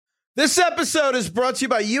This episode is brought to you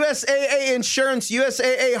by USAA Insurance.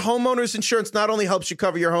 USAA Homeowners Insurance not only helps you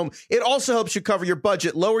cover your home, it also helps you cover your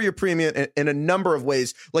budget, lower your premium in a number of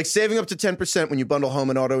ways, like saving up to 10% when you bundle home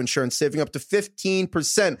and auto insurance, saving up to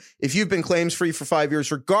 15% if you've been claims-free for 5 years,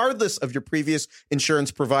 regardless of your previous insurance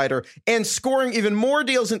provider, and scoring even more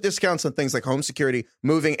deals and discounts on things like home security,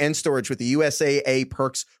 moving, and storage with the USAA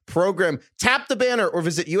Perks program. Tap the banner or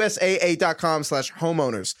visit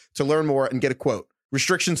USAA.com/homeowners to learn more and get a quote.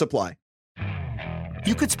 Restrictions apply.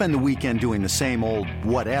 You could spend the weekend doing the same old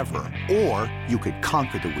whatever, or you could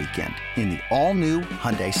conquer the weekend in the all-new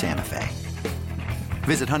Hyundai Santa Fe.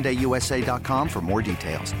 Visit HyundaiUSA.com for more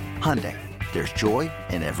details. Hyundai, there's joy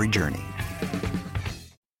in every journey.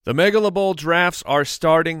 The Megala Bowl drafts are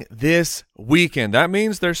starting this weekend. That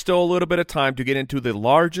means there's still a little bit of time to get into the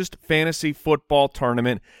largest fantasy football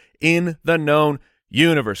tournament in the known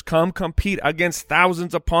universe. Come compete against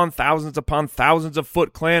thousands upon thousands upon thousands of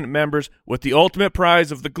Foot Clan members with the ultimate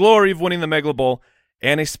prize of the glory of winning the Megala Bowl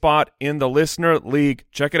and a spot in the Listener League.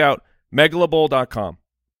 Check it out, megalabowl.com.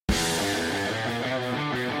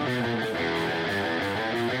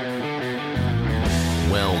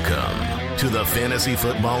 Welcome to the Fantasy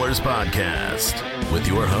Footballers Podcast with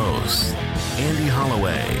your hosts, Andy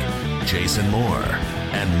Holloway, Jason Moore,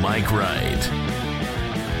 and Mike Wright.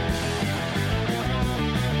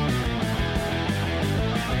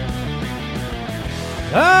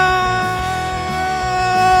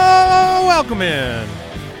 Welcome in.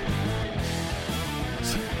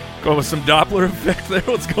 Going with some Doppler effect there.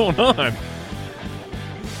 What's going on?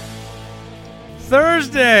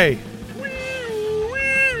 Thursday,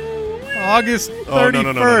 August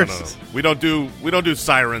 31st. No. We don't do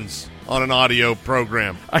sirens on an audio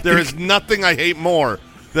program. There is nothing I hate more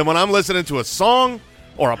than when I'm listening to a song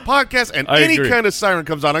or a podcast and any kind of siren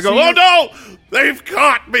comes on. I go, "Oh no, they've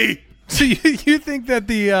caught me." So you think that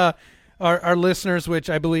the our listeners, which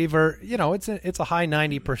I believe are, it's a high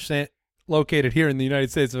 90% located here in the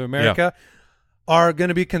United States of America, are going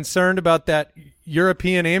to be concerned about that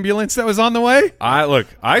European ambulance that was on the way?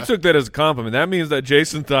 I took that as a compliment. That means that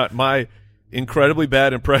Jason thought my incredibly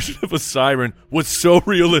bad impression of a siren was so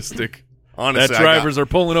realistic. Honestly, that drivers are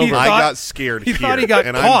pulling over. I got scared. He thought he got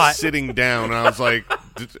and caught. I'm sitting down, and I was like,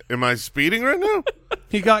 "Am I speeding right now?"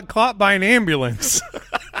 He got caught by an ambulance.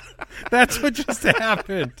 That's what just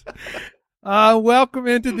happened. Welcome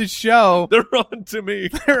into the show. They're on to me.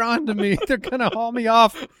 They're on to me. They're going to haul me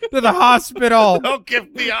off to the hospital. Don't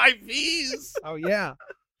give me IVs. Oh, yeah.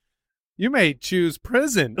 You may choose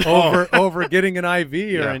prison over getting an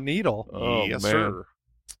IV or a needle. Oh, yes, sir.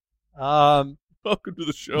 Welcome to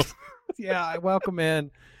the show. Yeah, I welcome in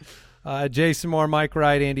Jason Moore, Mike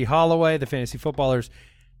Wright, Andy Holloway, the Fantasy Footballers.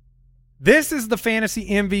 This is the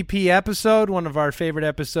Fantasy MVP episode, one of our favorite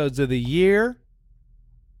episodes of the year,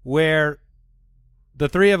 where the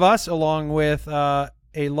three of us, along with a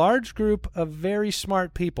large group of very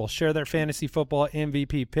smart people, share their fantasy football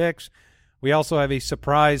MVP picks. We also have a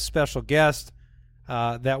surprise special guest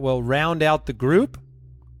that will round out the group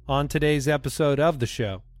on today's episode of the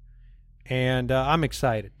show. And I'm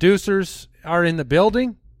excited. Deucers are in the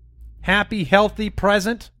building. Happy, healthy,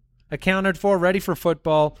 present, accounted for, ready for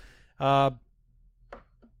football. You're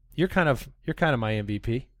kind of my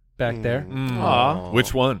MVP back there.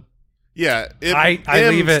 Which one? Yeah, I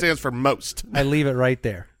leave it stands for most. I leave it right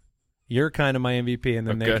there. You're kind of my MVP, and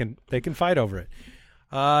then they can fight over it.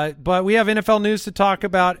 But we have NFL news to talk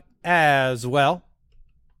about as well.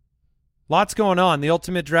 Lots going on. The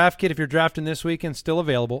Ultimate Draft Kit, if you're drafting this weekend, still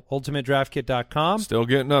available. UltimateDraftKit.com. Still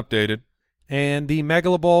getting updated. And the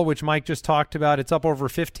Megala Bowl, which Mike just talked about, it's up over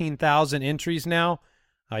 15,000 entries now.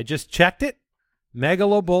 I just checked it.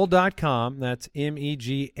 Megalabowl.com. That's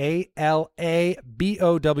MEGALABOWL.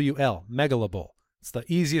 Megalabowl. It's the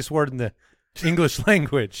easiest word in the English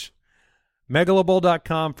language.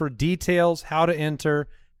 Megalabowl.com for details, how to enter,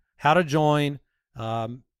 how to join.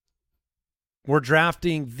 We're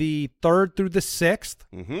drafting the 3rd through the 6th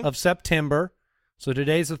of September. So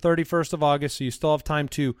today's the 31st of August, so you still have time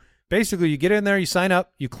to basically you get in there, you sign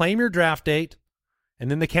up, you claim your draft date,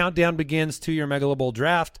 and then the countdown begins to your Megala Bowl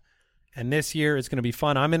draft. And this year it's going to be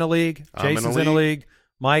fun. I'm in a league. Jason's in a league.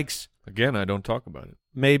 Mike's again. I don't talk about it.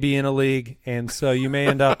 Maybe in a league, and so you may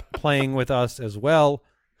end up playing with us as well.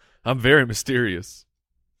 I'm very mysterious.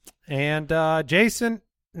 And Jason,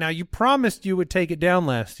 now you promised you would take it down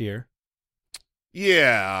last year.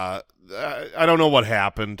 Yeah, I don't know what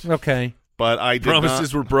happened. Okay, but I did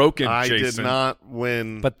promises were broken. I Jason did not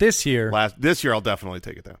win. But this year, I'll definitely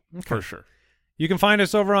take it down for sure. You can find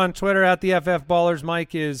us over on Twitter at the FF Ballers.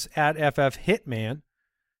 Mike is at FF Hitman.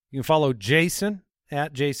 You can follow Jason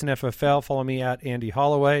at JasonFFL. Follow me at Andy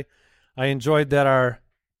Holloway. I enjoyed that our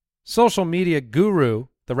social media guru,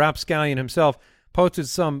 the rapscallion himself, posted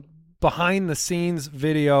some behind-the-scenes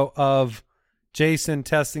video of Jason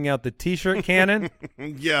testing out the T-shirt cannon.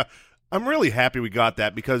 Yeah, I'm really happy we got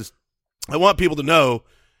that because I want people to know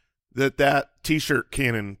that T-shirt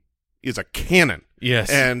cannon is a cannon. Yes.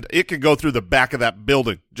 And it could go through the back of that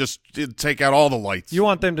building. Just take out all the lights. You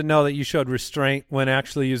want them to know that you showed restraint when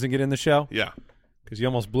actually using it in the show? Yeah. Because you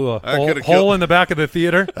almost blew a I hole in the back of the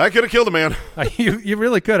theater. I could have killed a man. You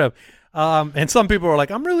really could have. And some people were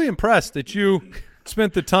like, I'm really impressed that you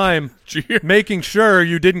spent the time making sure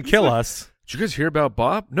you didn't kill us. Did you guys hear about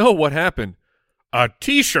Bob? No, what happened? A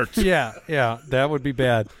T-shirt. Yeah, that would be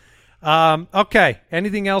bad. Okay,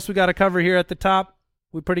 anything else we got to cover here at the top?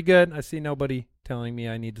 We pretty good? I see nobody telling me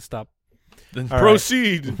I need to stop. Then All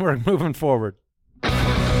proceed. Right. We're moving forward.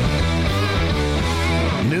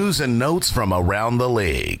 News and notes from around the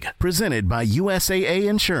league. Presented by USAA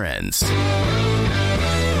Insurance.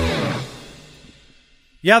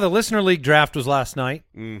 Yeah, the Listener League draft was last night.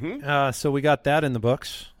 Mm-hmm. So we got that in the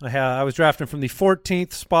books. I was drafting from the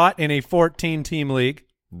 14th spot in a 14-team league.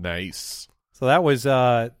 Nice. So that was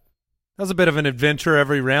a bit of an adventure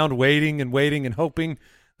every round, waiting and hoping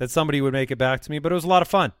that somebody would make it back to me. But it was a lot of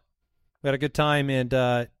fun. We had a good time,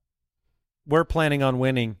 and we're planning on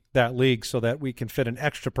winning that league so that we can fit an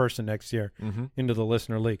extra person next year into the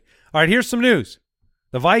Listener League. All right, here's some news.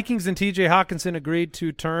 The Vikings and T.J. Hockenson agreed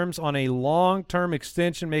to terms on a long-term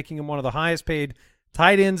extension, making him one of the highest-paid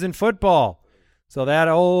tight ends in football. So that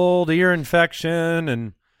old ear infection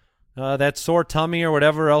and that sore tummy or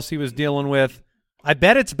whatever else he was dealing with, I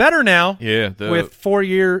bet it's better now. Yeah, with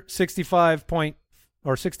 4-year,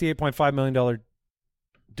 $68.5 million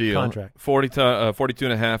deal contract.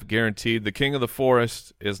 42.5 guaranteed. The King of the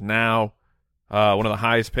Forest is now one of the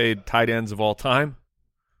highest-paid tight ends of all time.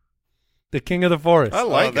 The King of the Forest. I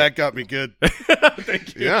like that. Got me good.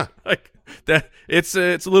 Thank you. Yeah, like that. It's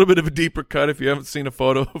a little bit of a deeper cut. If you haven't seen a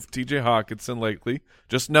photo of T.J. Hockenson lately,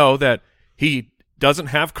 just know that he doesn't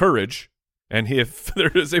have courage, and if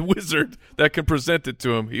there is a wizard that can present it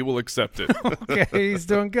to him, he will accept it. Okay, he's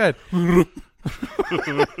doing good.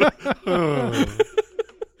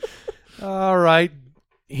 All right.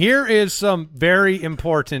 Here is some very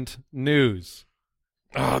important news.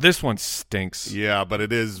 Oh, this one stinks. yeah, but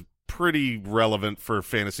it is pretty relevant for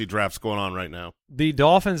fantasy drafts going on right now. The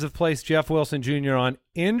Dolphins have placed Jeff Wilson Jr. on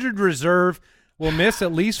injured reserve, will miss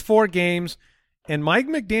at least 4 games, and Mike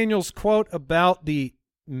McDaniel's quote about the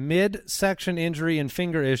midsection injury and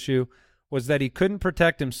finger issue was that he couldn't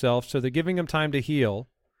protect himself, so they're giving him time to heal.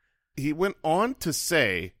 He went on to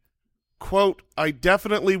say, quote, I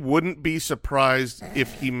definitely wouldn't be surprised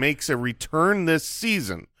if he makes a return this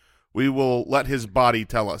season. We will let his body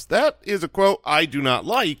tell us. That is a quote I do not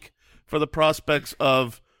like for the prospects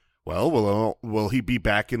of, well, will he be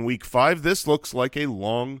back in week 5? This looks like a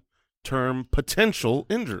long-term potential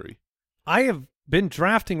injury. I have been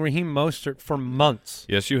drafting Raheem Mostert for months.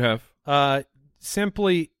 Yes, you have.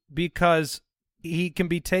 Simply because he can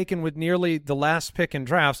be taken with nearly the last pick in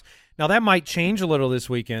drafts. Now, that might change a little this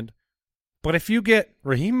weekend, but if you get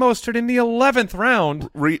Raheem Mostert in the 11th round,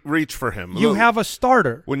 reach for him. You have a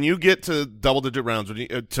starter. When you get to double-digit rounds,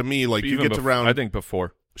 to me, like you get to round, I think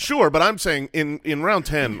before. Sure, but I'm saying in round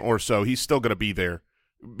 10 or so, he's still going to be there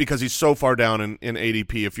because he's so far down in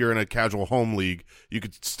ADP. If you're in a casual home league, you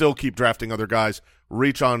could still keep drafting other guys.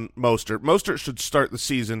 Reach on Mostert. Mostert should start the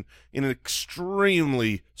season in an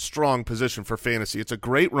extremely strong position for fantasy. It's a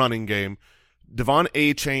great running game. Devon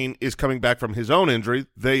A-Chain is coming back from his own injury.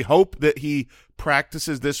 They hope that he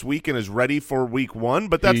practices this week and is ready for week 1,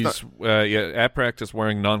 but that's not at practice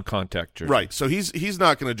wearing non-contact jersey. Right. So he's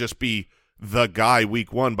not going to just be the guy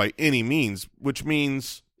week 1 by any means, which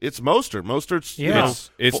means it's Mostert. Mostert's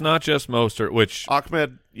it's not just Mostert, which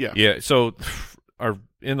Ahmed, yeah. So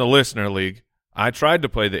in the Listener League, I tried to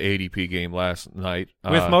play the ADP game last night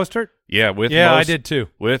With Mostert? Yeah, I did too.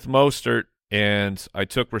 With Mostert, and I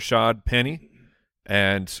took Rashad Penny.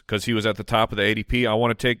 And because he was at the top of the ADP, I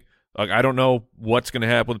want to take I don't know what's going to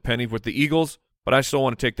happen with Penny with the Eagles, but I still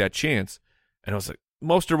want to take that chance. And I was like,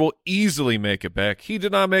 Mostert will easily make it back. He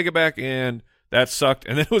did not make it back, and that sucked.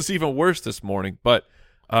 And then it was even worse this morning. But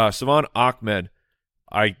Salvon Ahmed,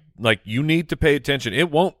 you need to pay attention.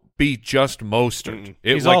 It won't be just Mostert.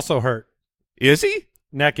 He's also hurt. Is he?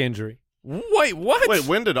 Neck injury. Wait, what? Wait,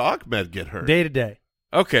 when did Ahmed get hurt? Day to day.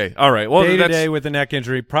 Okay, all right. Well, day to day with a neck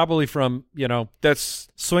injury, probably from that's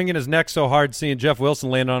swinging his neck so hard, seeing Jeff Wilson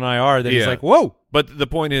land on IR that he's like, whoa. But the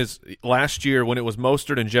point is, last year when it was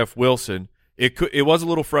Mostert and Jeff Wilson, it was a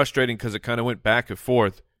little frustrating because it kind of went back and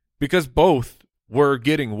forth because both were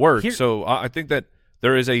getting work. So I think that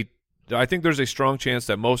there's a strong chance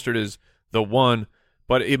that Mostert is the one,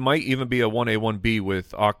 but it might even be a 1A, 1B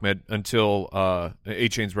with Ahmed until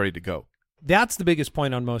Achane's ready to go. That's the biggest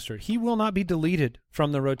point on Mostert. He will not be deleted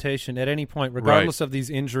from the rotation at any point, regardless of these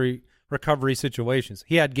injury recovery situations.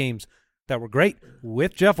 He had games that were great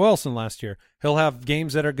with Jeff Wilson last year. He'll have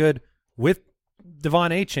games that are good with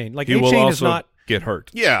Devon Achane. Like, Achane is not get hurt.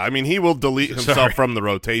 Yeah, I mean, he will delete himself from the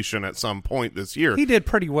rotation at some point this year. He did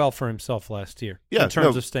pretty well for himself last year in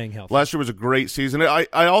terms of staying healthy. Last year was a great season. I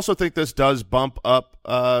also think this does bump up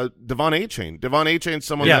Devon Achane. Devon Achane,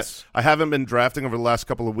 someone that I haven't been drafting over the last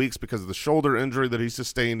couple of weeks because of the shoulder injury that he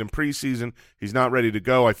sustained in preseason. He's not ready to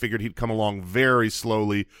go. I figured he'd come along very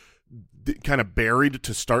slowly, kind of buried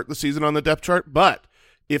to start the season on the depth chart. But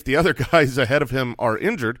if the other guys ahead of him are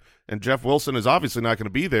injured, and Jeff Wilson is obviously not going to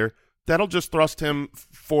be there, that'll just thrust him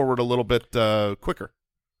forward a little bit quicker.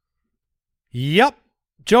 Yep.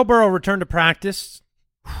 Joe Burrow returned to practice.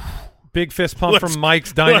 Big fist pump from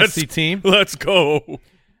Mike's Dynasty team. Let's go.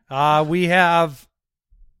 We have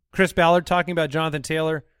Chris Ballard talking about Jonathan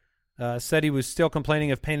Taylor. Said he was still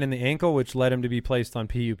complaining of pain in the ankle, which led him to be placed on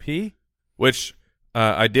PUP. Which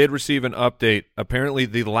I did receive an update. Apparently,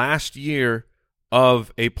 the last year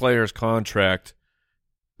of a player's contract,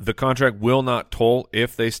 the contract will not toll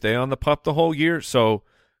if they stay on the PUP the whole year. So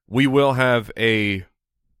we will have a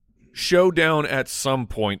showdown at some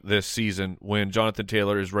point this season when Jonathan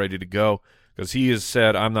Taylor is ready to go, because he has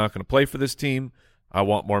said, I'm not going to play for this team. I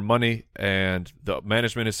want more money. And the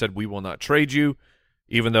management has said, we will not trade you,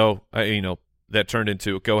 even though, that turned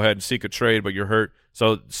into go ahead and seek a trade, but you're hurt.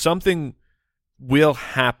 So something will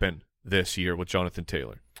happen this year with Jonathan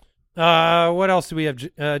Taylor. What else do we have?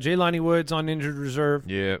 Jelani Woods on injured reserve.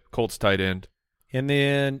 Yeah, Colts tight end. And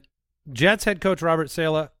then Jets head coach Robert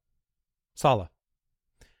Saleh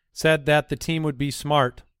said that the team would be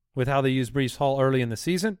smart with how they use Breece Hall early in the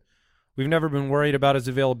season. We've never been worried about his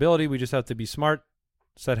availability. We just have to be smart,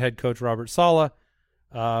 said head coach Robert Saleh.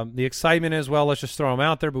 The excitement is, well, let's just throw him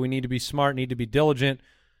out there, but we need to be smart, need to be diligent.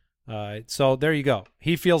 So there you go.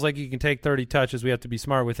 He feels like he can take 30 touches. We have to be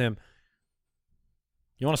smart with him.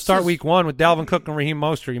 You want to start week one with Dalvin Cook and Raheem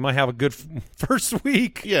Mostert, you might have a good first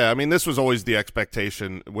week. Yeah, I mean, this was always the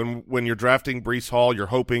expectation. When you're drafting Breece Hall, you're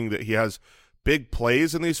hoping that he has big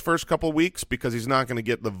plays in these first couple of weeks because he's not going to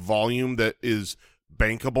get the volume that is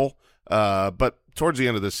bankable. But towards the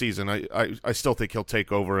end of the season, I still think he'll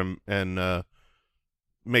take over and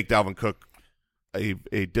make Dalvin Cook a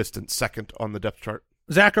distant second on the depth chart.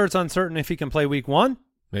 Zach Ertz uncertain if he can play week one.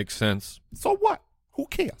 Makes sense. So what? Who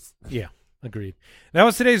cares? Yeah. Agreed. That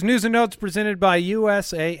was today's news and notes presented by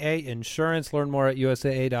USAA Insurance. Learn more at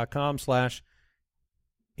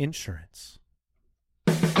USAA.com/insurance.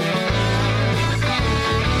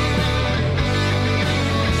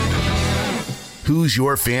 Who's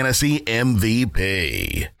your fantasy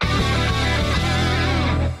MVP?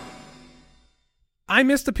 I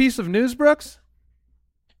missed a piece of news, Brooks.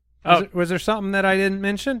 Was there something that I didn't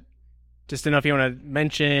mention? Just enough you want to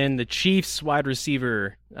mention the Chiefs wide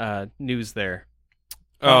receiver news there.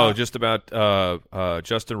 Just about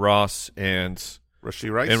Justin Ross and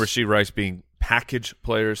Rashee Rice being package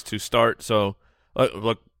players to start. So,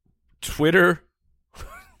 look, Twitter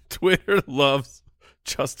loves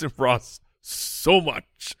Justin Ross so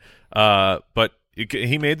much. But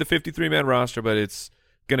he made the 53-man roster, but it's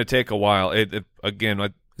going to take a while.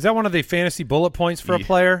 Is that one of the fantasy bullet points for a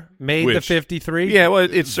player? Made the 53? Yeah, well,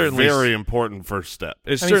 it's certainly very important first step.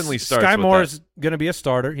 Certainly starts Sky with Moore that. is going to be a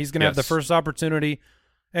starter. He's going to have the first opportunity.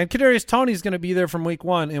 And Kadarius Toney's going to be there from week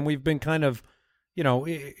one, and we've been kind of,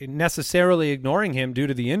 necessarily ignoring him due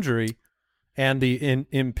to the injury and the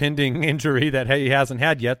impending injury that he hasn't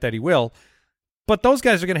had yet that he will. But those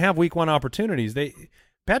guys are going to have week one opportunities.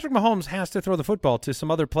 Patrick Mahomes has to throw the football to some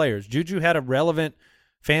other players. Juju had a relevant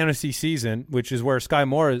fantasy season, which is where Sky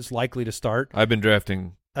Moore is likely to start. I've been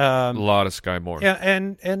drafting a lot of Sky Moore. Yeah,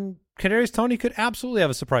 and Kadarius Toney could absolutely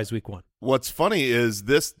have a surprise week one. What's funny is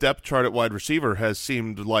this depth chart at wide receiver has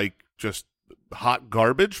seemed like just hot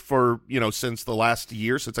garbage for, since the last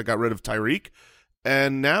year, since I got rid of Tyreek.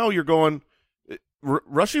 And now you're going,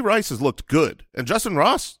 Rashee Rice has looked good, and Justin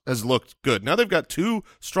Ross has looked good. Now they've got two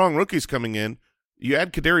strong rookies coming in. You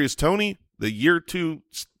add Kadarius Toney, the year two,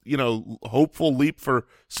 hopeful leap for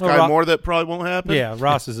Sky Moore that probably won't happen. Yeah,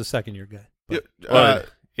 Ross is a second-year guy.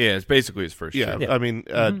 It's basically his first year. I mean,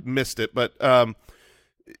 missed it. But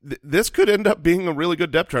this could end up being a really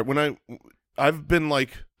good depth chart. When I've been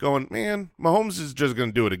going, man, Mahomes is just going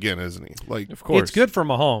to do it again, isn't he? Of course. It's good for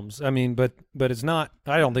Mahomes. I mean, but it's not –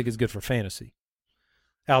 I don't think it's good for fantasy.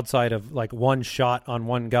 outside of like one shot on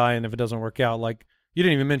one guy, and if it doesn't work out, like you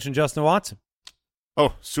didn't even mention Justin Watson.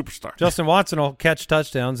 Oh, superstar. Justin Watson will catch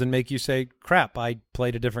touchdowns and make you say, crap, I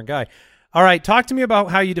played a different guy. All right, talk to me about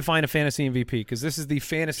how you define a fantasy MVP, because this is the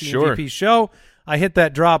fantasy MVP show. I hit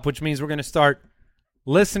that drop, which means we're going to start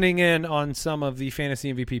listening in on some of the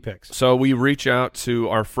fantasy MVP picks. So we reach out to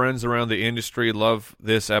our friends around the industry, love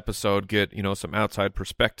this episode, get some outside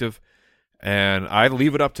perspective, and I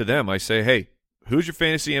leave it up to them. I say, hey, who's your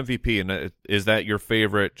fantasy MVP? And is that your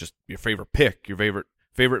favorite pick, your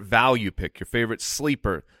favorite value pick, your favorite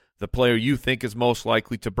sleeper, the player you think is most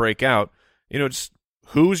likely to break out? Just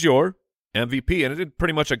who's your MVP? And it's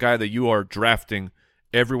pretty much a guy that you are drafting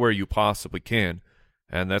everywhere you possibly can,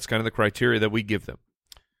 and that's kind of the criteria that we give them.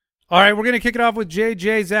 All right, we're going to kick it off with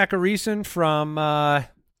J.J. Zacharyson from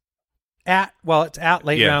at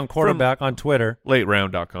Late Round Quarterback on Twitter.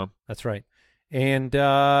 LateRound.com. That's right. And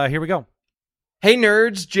here we go. Hey,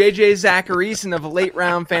 nerds. J.J. Zacharyson of Late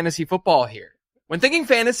Round Fantasy Football here. When thinking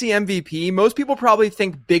fantasy MVP, most people probably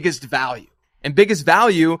think biggest value. And biggest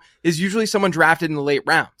value is usually someone drafted in the late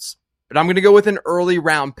rounds. But I'm going to go with an early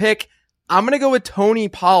round pick. I'm going to go with Tony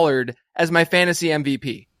Pollard as my fantasy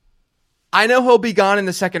MVP. I know he'll be gone in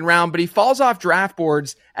the second round, but he falls off draft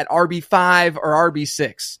boards at RB5 or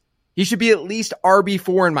RB6. He should be at least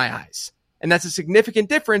RB4 in my eyes. And that's a significant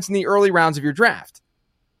difference in the early rounds of your draft.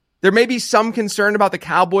 There may be some concern about the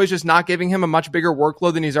Cowboys just not giving him a much bigger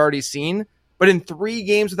workload than he's already seen, but in 3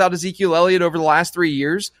 games without Ezekiel Elliott over the last 3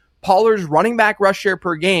 years, Pollard's running back rush share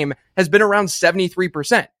per game has been around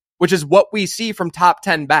 73%, which is what we see from top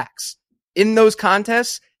 10 backs. In those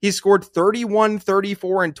contests, he scored 31,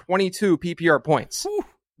 34, and 22 PPR points. Whew.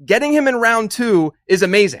 Getting him in round 2 is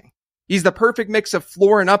amazing. He's the perfect mix of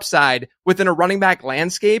floor and upside within a running back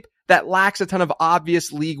landscape that lacks a ton of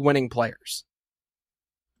obvious league-winning players.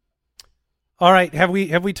 All right, have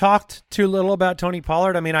we talked too little about Tony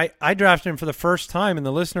Pollard? I mean, I drafted him for the first time in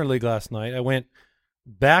the Listener League last night. I went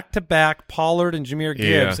back-to-back Pollard and Jahmyr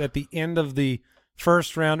Gibbs at the end of the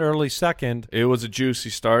first round, early second. It was a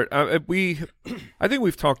juicy start. I think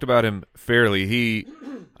we've talked about him fairly. He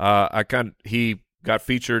got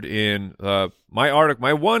featured in my article,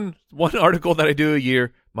 my one article that I do a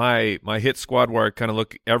year, my hit squad, where I kind of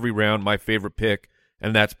look every round, my favorite pick,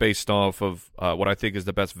 and that's based off of what I think is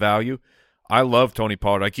the best value. I love Tony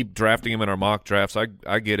Pollard. I keep drafting him in our mock drafts.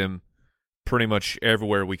 I get him pretty much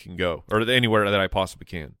everywhere we can go, or anywhere that I possibly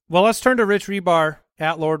can. Well, let's turn to Rich Rebar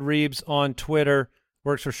at Lord Reeves on Twitter,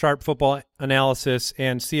 works for Sharp Football Analysis,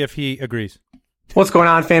 and see if he agrees. What's going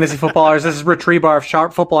on, fantasy footballers? This is Rich Rebar of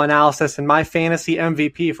Sharp Football Analysis, and my fantasy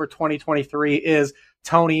MVP for 2023 is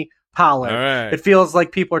Tony Pollard. All right. It feels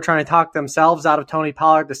like people are trying to talk themselves out of Tony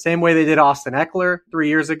Pollard the same way they did Austin Eckler 3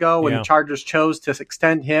 years ago when the Chargers chose to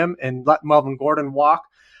extend him and let Melvin Gordon walk.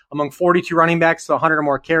 Among 42 running backs to 100 or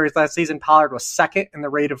more carries last season, Pollard was second in the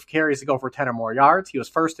rate of carries to go for 10 or more yards. He was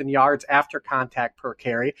first in yards after contact per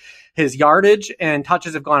carry. His yardage and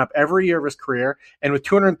touches have gone up every year of his career. And with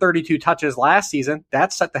 232 touches last season,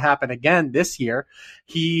 that's set to happen again this year.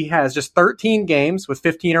 He has just 13 games with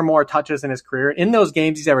 15 or more touches in his career. In those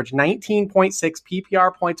games, he's averaged 19.6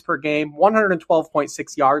 PPR points per game,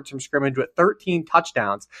 112.6 yards from scrimmage with 13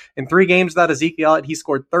 touchdowns. In 3 games without Ezekiel Elliott, he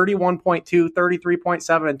scored 31.2,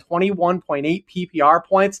 33.7, and 21.8 PPR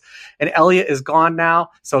points, and Elliott is gone now,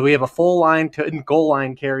 so we have a full line to goal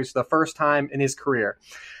line carries for the first time in his career.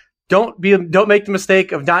 Don't make the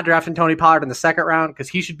mistake of not drafting Tony Pollard in the second round, because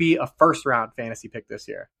he should be a first round fantasy pick this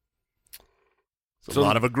year. It's a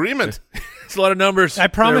lot of agreement. It's a lot of numbers. I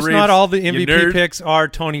promise not all the MVP picks are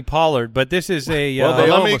Tony Pollard, but this is a...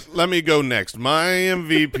 let me go next. My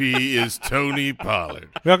MVP is Tony Pollard.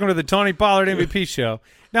 Welcome to the Tony Pollard MVP show.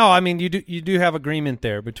 No, I mean, you do have agreement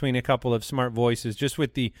there between a couple of smart voices, just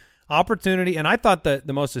with the opportunity. And I thought that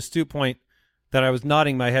the most astute point that I was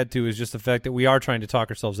nodding my head to is just the fact that we are trying to talk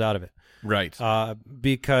ourselves out of it. Right.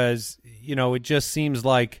 Because, it just seems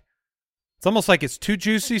like it's almost like it's too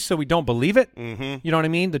juicy, so we don't believe it. Mm-hmm. You know what I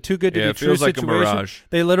mean? The too good to be true feels like situation. a mirage.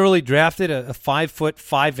 They literally drafted a 5',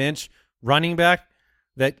 5" running back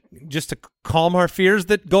that just to calm our fears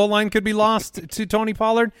that goal line could be lost to Tony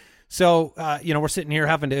Pollard. So, we're sitting here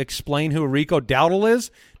having to explain who Rico Dowdle is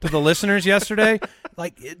to the listeners yesterday.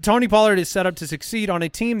 Like, Tony Pollard is set up to succeed on a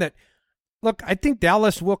team that, look, I think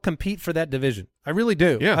Dallas will compete for that division. I really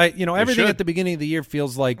do. Yeah, everything at the beginning of the year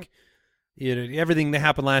feels like everything that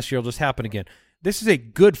happened last year will just happen again. This is a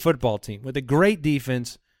good football team with a great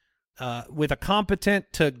defense, with a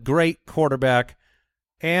competent to great quarterback,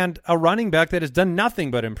 and a running back that has done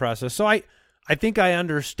nothing but impress us. So I think I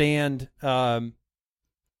understand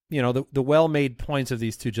the well-made points of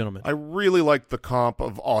these two gentlemen. I really like the comp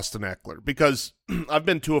of Austin Eckler because I've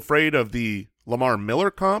been too afraid of the Lamar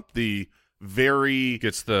Miller comp, the very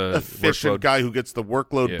efficient guy who gets the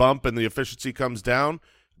workload bump and the efficiency comes down.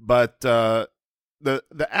 But the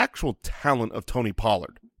actual talent of Tony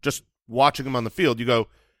Pollard, just watching him on the field, you go,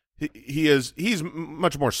 he's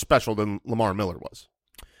much more special than Lamar Miller was.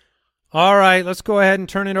 All right, let's go ahead and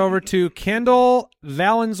turn it over to Kendall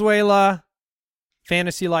Valenzuela,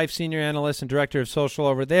 Fantasy Life Senior Analyst and Director of Social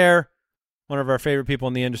over there, one of our favorite people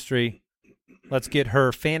in the industry. Let's get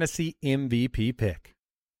her Fantasy MVP pick.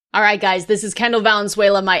 All right, guys, this is Kendall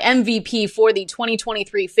Valenzuela, my MVP for the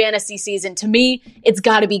 2023 fantasy season. To me, it's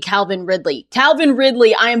got to be Calvin Ridley. Calvin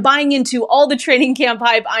Ridley, I am buying into all the training camp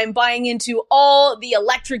hype. I am buying into all the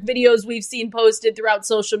electric videos we've seen posted throughout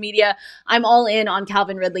social media. I'm all in on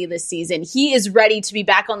Calvin Ridley this season. He is ready to be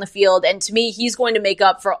back on the field, and to me, he's going to make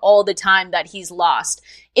up for all the time that he's lost.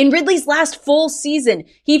 In Ridley's last full season,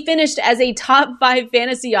 he finished as a top 5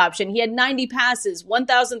 fantasy option. He had 90 passes,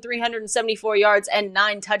 1,374 yards, and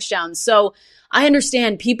 9 touchdowns. So I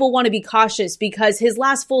understand people want to be cautious because his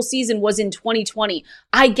last full season was in 2020.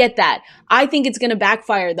 I get that. I think it's going to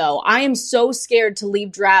backfire, though. I am so scared to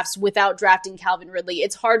leave drafts without drafting Calvin Ridley.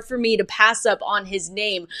 It's hard for me to pass up on his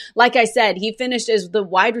name. Like I said, he finished as the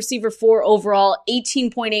wide receiver 4 overall,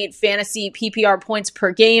 18.8 fantasy PPR points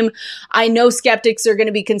per game. I know skeptics are going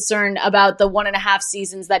to be concerned about the 1.5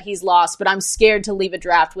 seasons that he's lost, but I'm scared to leave a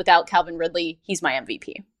draft without Calvin Ridley. He's my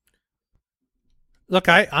MVP. Look,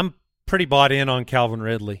 I'm pretty bought in on Calvin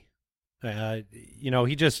Ridley.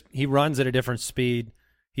 He runs at a different speed.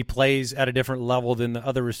 He plays at a different level than the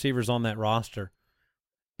other receivers on that roster.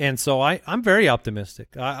 And so I'm very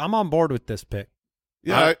optimistic. I'm on board with this pick.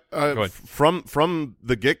 Yeah, from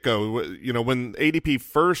the get-go, when ADP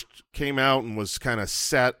first came out and was kind of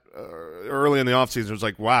set early in the offseason, it was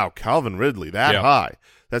like, wow, Calvin Ridley, that high.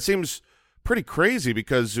 That seems pretty crazy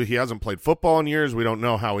because he hasn't played football in years. We don't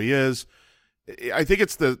know how he is. I think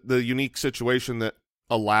it's the unique situation that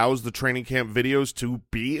allows the training camp videos to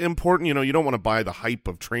be important. You don't want to buy the hype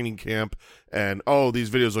of training camp and, these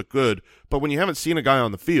videos look good. But when you haven't seen a guy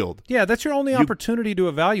on the field. Yeah, that's your only opportunity to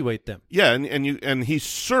evaluate them. Yeah, and he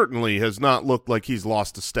certainly has not looked like he's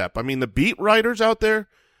lost a step. I mean, the beat writers out there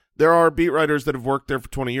are beat writers that have worked there for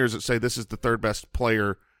 20 years that say this is the third best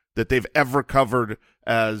player that they've ever covered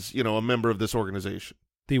as, a member of this organization.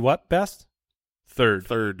 The what best?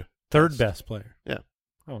 Third best player. Yeah.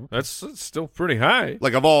 Oh, okay. That's still pretty high.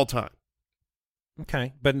 Like of all time.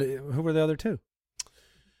 Okay. But who were the other two?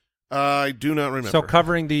 I do not remember. So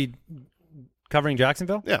covering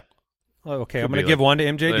Jacksonville? Yeah. Oh, okay. I'm going to give one to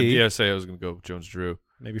MJD. Yeah, I was going to go Jones-Drew.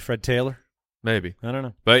 Maybe Fred Taylor. Maybe. I don't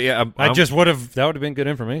know. But yeah, that would have been good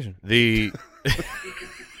information.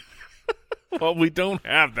 Well, we don't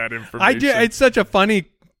have that information. It's such a funny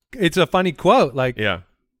quote. Like, yeah.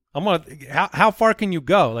 How far can you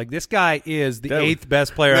go? Like, this guy is the 8th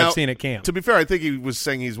best player I've seen at camp. To be fair, I think he was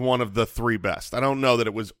saying he's one of the 3 best. I don't know that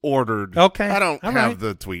it was ordered. Okay. I don't have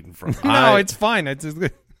the tweet in front of me. No, it's fine.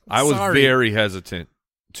 I was very hesitant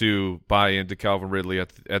to buy into Calvin Ridley at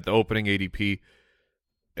the opening ADP,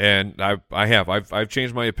 and I've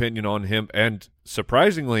changed my opinion on him. And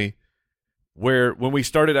surprisingly, when we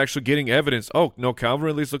started actually getting evidence, Calvin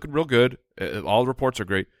Ridley's looking real good. All the reports are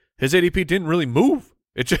great. His ADP didn't really move.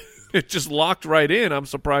 It just locked right in. I'm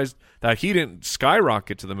surprised that he didn't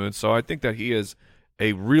skyrocket to the moon. So I think that he is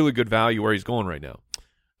a really good value where he's going right now.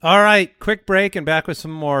 All right, quick break and back with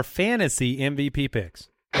some more fantasy MVP picks.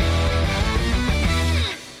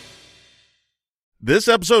 This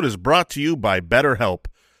episode is brought to you by BetterHelp.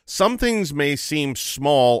 Some things may seem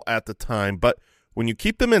small at the time, but when you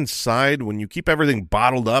keep them inside, when you keep everything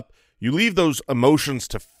bottled up, you leave those emotions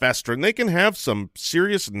to fester, and they can have some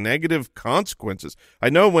serious negative consequences. I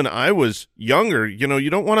know when I was younger, you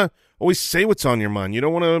don't want to always say what's on your mind. You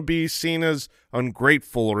don't want to be seen as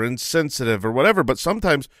ungrateful or insensitive or whatever, but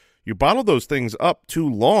sometimes you bottle those things up too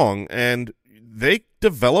long, and they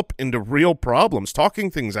develop into real problems. Talking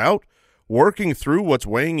things out, working through what's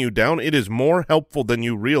weighing you down, it is more helpful than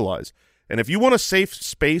you realize. And if you want a safe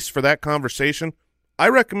space for that conversation, I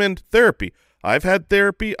recommend therapy. I've had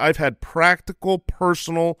therapy. I've had practical,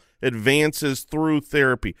 personal advances through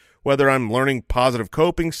therapy, whether I'm learning positive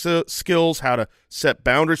coping skills, how to set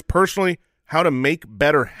boundaries personally, how to make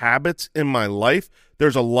better habits in my life.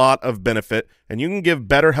 There's a lot of benefit, and you can give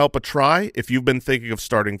BetterHelp a try if you've been thinking of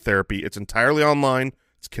starting therapy. It's entirely online.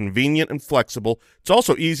 It's convenient and flexible. It's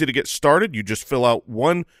also easy to get started. You just fill out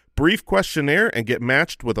one brief questionnaire and get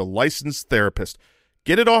matched with a licensed therapist.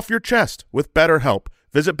 Get it off your chest with BetterHelp.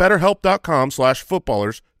 Visit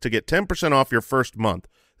BetterHelp.com/footballers to get 10% off your first month.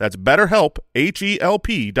 That's BetterHelp,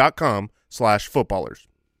 HELP.com/footballers.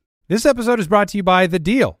 This episode is brought to you by The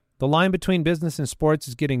Deal. The line between business and sports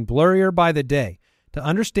is getting blurrier by the day. To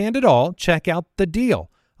understand it all, check out The Deal,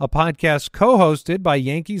 a podcast co-hosted by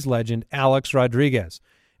Yankees legend Alex Rodriguez.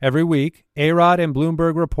 Every week, A-Rod and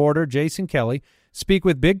Bloomberg reporter Jason Kelly speak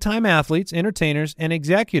with big-time athletes, entertainers, and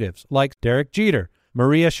executives like Derek Jeter,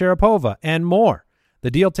 Maria Sharapova, and more. The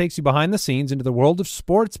Deal takes you behind the scenes into the world of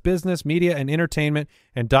sports, business, media, and entertainment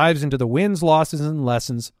and dives into the wins, losses, and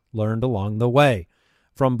lessons learned along the way.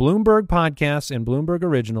 From Bloomberg Podcasts and Bloomberg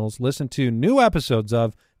Originals, listen to new episodes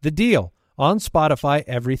of The Deal on Spotify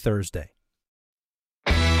every Thursday.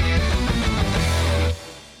 I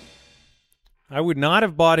would not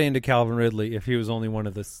have bought into Calvin Ridley if he was only one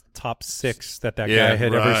of the top 6 that guy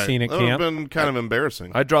had ever seen at camp. That would have been kind of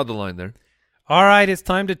embarrassing. I draw the line there. All right, it's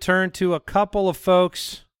time to turn to a couple of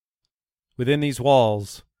folks within these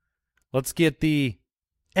walls. Let's get the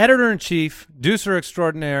editor-in-chief, deucer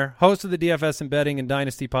extraordinaire, host of the DFS and Betting and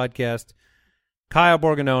Dynasty podcast, Kyle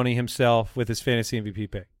Borgognoni himself with his fantasy MVP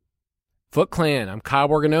pick. Foot Clan, I'm Kyle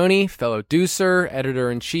Borgognoni, fellow deucer,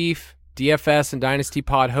 editor-in-chief, DFS and Dynasty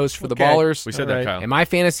pod host for the Ballers. We said that, Kyle. And my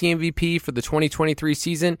fantasy MVP for the 2023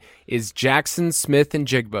 season is Jackson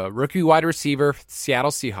Smith-Njigba, rookie wide receiver for the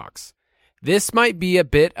Seattle Seahawks. This might be a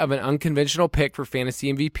bit of an unconventional pick for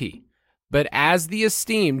fantasy MVP. But as the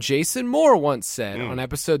esteemed Jason Moore once said on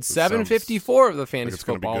episode 754 of the Fantasy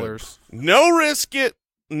Footballers, no risk it,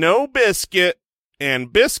 no biscuit,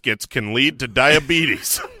 and biscuits can lead to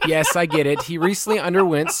diabetes. Yes, I get it. He recently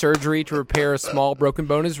underwent surgery to repair a small broken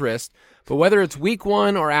bone in his wrist. But whether it's week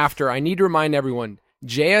 1 or after, I need to remind everyone,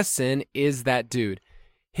 JSN is that dude.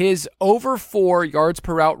 His over 4 yards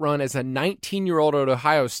per route run as a 19-year-old at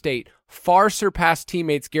Ohio State far surpassed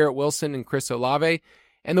teammates Garrett Wilson and Chris Olave.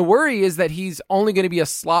 And the worry is that he's only going to be a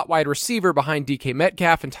slot wide receiver behind DK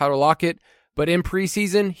Metcalf and Tyler Lockett, but in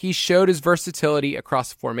preseason, he showed his versatility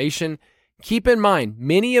across the formation. Keep in mind,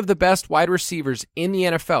 many of the best wide receivers in the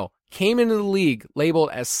NFL came into the league labeled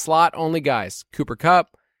as slot-only guys: Cooper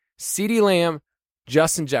Kupp, CeeDee Lamb,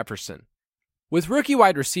 Justin Jefferson. With rookie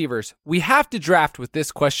wide receivers, we have to draft with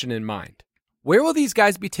this question in mind. Where will these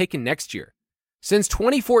guys be taken next year? Since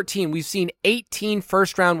 2014, we've seen 18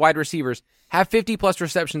 first-round wide receivers have 50-plus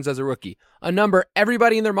receptions as a rookie, a number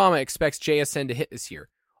everybody and their mama expects JSN to hit this year.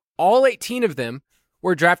 All 18 of them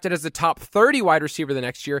were drafted as the top 30 wide receiver the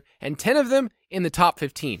next year, and 10 of them in the top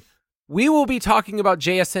 15. We will be talking about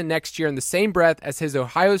JSN next year in the same breath as his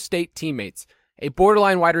Ohio State teammates, a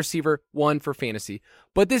borderline wide receiver 1 for fantasy.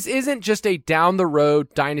 But this isn't just a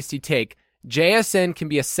down-the-road dynasty take. JSN can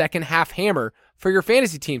be a second-half hammer for your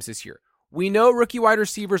fantasy teams this year. We know rookie wide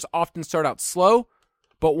receivers often start out slow,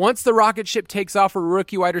 but once the rocket ship takes off for a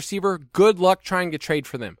rookie wide receiver, good luck trying to trade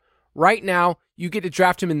for them. Right now, you get to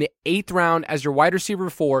draft him in the 8th round as your wide receiver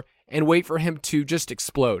 4 and wait for him to just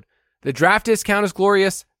explode. The draft discount is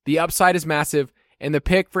glorious, the upside is massive, and the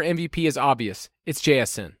pick for MVP is obvious. It's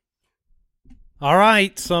JSN. All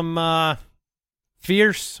right, some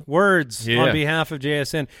fierce words on behalf of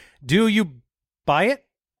JSN. Do you buy it?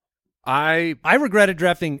 I regretted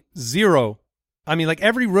drafting 0. I mean, like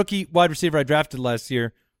every rookie wide receiver I drafted last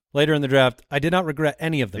year, later in the draft, I did not regret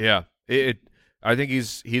any of them. Yeah, I think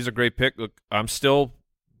he's a great pick. Look, I'm still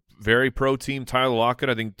very pro team Tyler Lockett.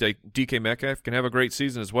 I think DK Metcalf can have a great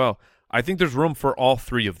season as well. I think there's room for all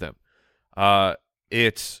 3 of them.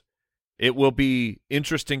 It will be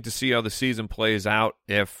interesting to see how the season plays out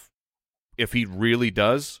if he really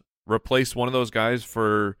does replace one of those guys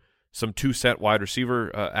for some 2-set wide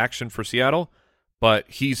receiver action for Seattle. But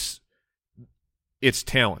it's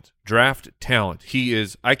talent, draft talent.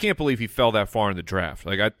 I can't believe he fell that far in the draft.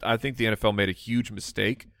 Like I think the NFL made a huge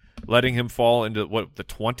mistake letting him fall into the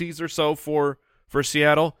 20s or so for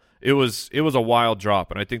Seattle. It was a wild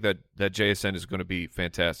drop, and I think that JSN is going to be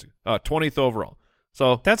fantastic. 20th overall.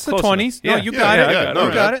 So that's the 20s. Yeah, no, you got it. Yeah, you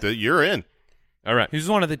got it. You're in. All right. He's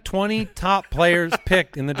one of the 20 top players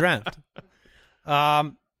picked in the draft.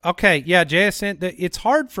 Okay, yeah, JSN. It's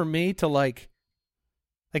hard for me to like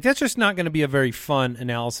that's just not going to be a very fun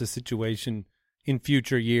analysis situation in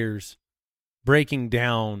future years, breaking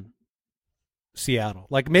down Seattle.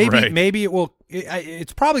 Like maybe it will.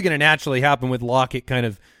 It's probably going to naturally happen with Lockett kind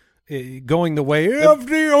of going the way of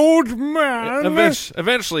the old man.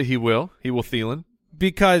 Eventually, he will. He will Thielen.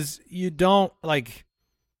 Because you don't like.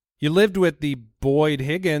 You lived with the Boyd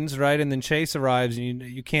Higgins, right? And then Chase arrives, and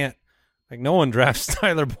you can't. Like, no one drafts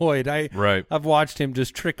Tyler Boyd. I've watched him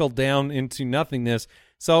just trickle down into nothingness.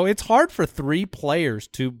 So it's hard for 3 players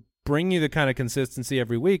to bring you the kind of consistency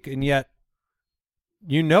every week, and yet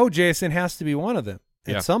JSN has to be one of them.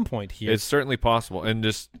 at some point here. It's certainly possible. And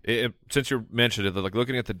just since you mentioned it, like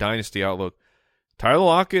looking at the dynasty outlook, Tyler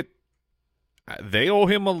Lockett, they owe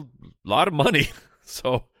him a lot of money.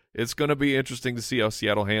 So it's going to be interesting to see how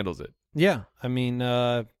Seattle handles it. Yeah. I mean,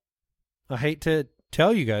 I hate to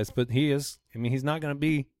tell you guys, but he's not going to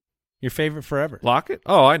be your favorite forever. Lockett?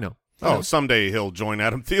 Oh, I know. Oh, someday he'll join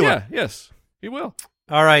Adam Thielen. Yeah, yes, he will.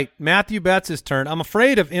 All right, Matthew Betts' turn. I'm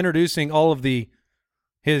afraid of introducing all of his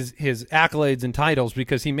accolades and titles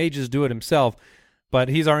because he may just do it himself. But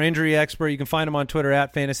he's our injury expert. You can find him on Twitter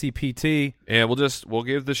at FantasyPT. And we'll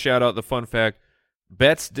give the shout out, the fun fact.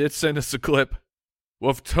 Betts did send us a clip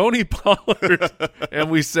of Tony Pollard, and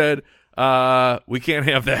we said we can't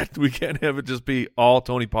have that. We can't have it just be all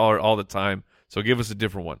Tony Pollard all the time. So give us a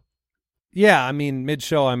different one. Yeah, I mean,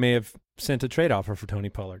 mid-show I may have sent a trade offer for Tony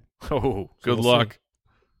Pollard. Oh, good luck. See.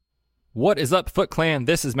 What is up, Foot Clan?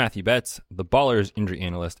 This is Matthew Betts, the Ballers injury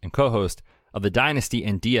analyst and co-host of the Dynasty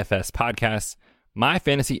and DFS podcasts. My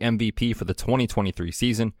fantasy MVP for the 2023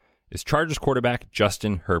 season is Chargers quarterback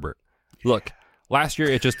Justin Herbert. Look, last year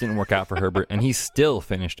it just didn't work out for Herbert, and he still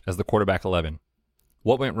finished as the quarterback 11.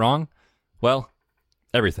 What went wrong? Well,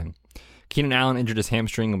 everything. Keenan Allen injured his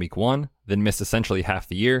hamstring in week 1, then missed essentially half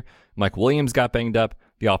the year. Mike Williams got banged up.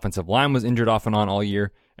 The offensive line was injured off and on all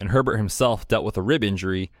year, and Herbert himself dealt with a rib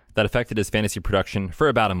injury that affected his fantasy production for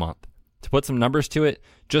about a month. To put some numbers to it,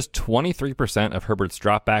 just 23% of Herbert's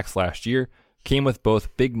dropbacks last year came with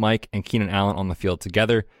both Big Mike and Keenan Allen on the field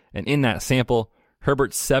together, and in that sample,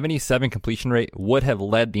 Herbert's 77 completion rate would have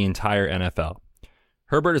led the entire NFL.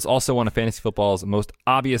 Herbert is also one of fantasy football's most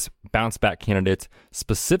obvious bounce-back candidates,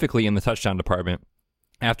 specifically in the touchdown department,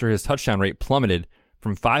 after his touchdown rate plummeted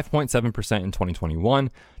from 5.7% in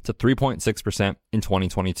 2021 to 3.6% in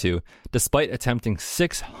 2022, despite attempting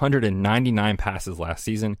 699 passes last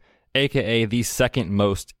season, aka the second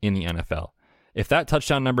most in the NFL. If that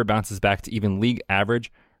touchdown number bounces back to even league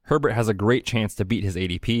average, Herbert has a great chance to beat his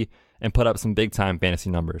ADP and put up some big-time fantasy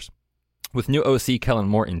numbers. With new OC Kellen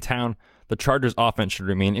Moore in town, the Chargers' offense should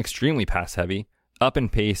remain extremely pass-heavy, up in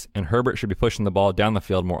pace, and Herbert should be pushing the ball down the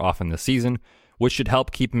field more often this season, which should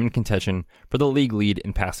help keep him in contention for the league lead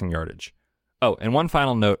in passing yardage. Oh, and one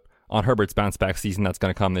final note on Herbert's bounce-back season that's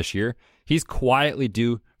going to come this year. He's quietly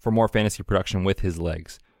due for more fantasy production with his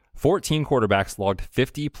legs. 14 quarterbacks logged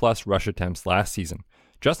 50-plus rush attempts last season.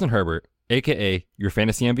 Justin Herbert, a.k.a. your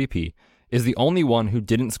fantasy MVP, is the only one who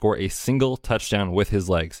didn't score a single touchdown with his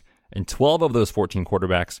legs, and 12 of those 14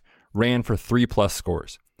 quarterbacks ran for 3-plus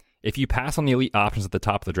scores. If you pass on the elite options at the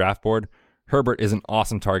top of the draft board, Herbert is an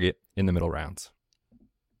awesome target in the middle rounds.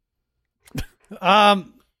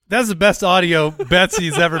 That's the best audio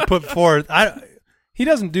Betsy's ever put forth. He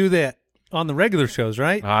doesn't do that on the regular shows,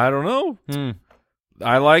 right? I don't know.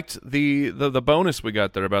 I liked the bonus we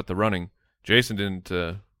got there about the running. Jason didn't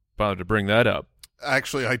bother to bring that up.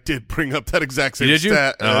 Actually, I did bring up that exact same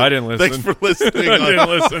stat. No, I didn't listen. Thanks for listening. I didn't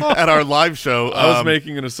listen at our live show. I was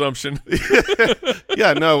making an assumption.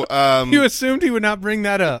 Yeah, no. You assumed he would not bring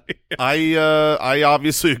that up. I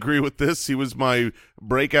obviously agree with this. He was my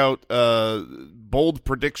breakout bold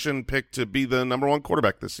prediction pick to be the number 1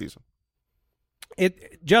 quarterback this season.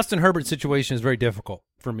 Justin Herbert's situation is very difficult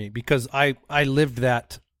for me because I lived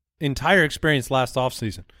that entire experience last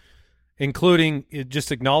offseason, including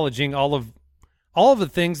just acknowledging all of the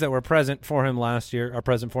things that were present for him last year are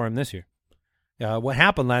present for him this year. What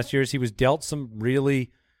happened last year is he was dealt some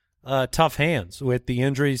really tough hands with the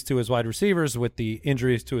injuries to his wide receivers, with the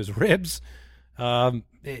injuries to his ribs.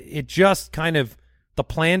 It just kind of, the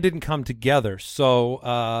plan didn't come together.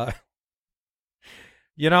 So,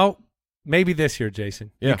 maybe this year,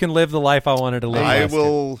 Jason. Yeah. You can live the life I wanted to live. I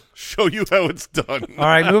will show you how it's done. All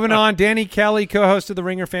right, moving on. Danny Kelly, co-host of the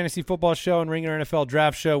Ringer Fantasy Football Show and Ringer NFL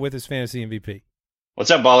Draft Show with his fantasy MVP.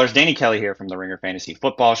 What's up, ballers? Danny Kelly here from the Ringer Fantasy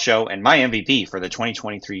Football Show, and my MVP for the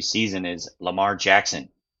 2023 season is Lamar Jackson.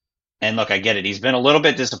 And look, I get it. He's been a little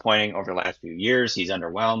bit disappointing over the last few years. He's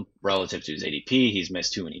underwhelmed relative to his ADP. He's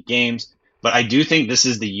missed too many games. But I do think this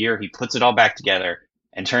is the year he puts it all back together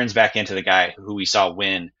and turns back into the guy who we saw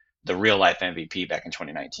win the real-life MVP back in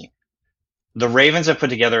 2019. The Ravens have put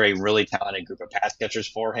together a really talented group of pass catchers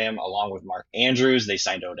for him, along with Mark Andrews. They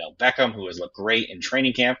signed Odell Beckham, who has looked great in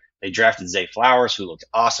training camp. They drafted Zay Flowers, who looked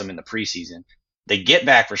awesome in the preseason. They get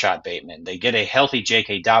back Rashad Bateman. They get a healthy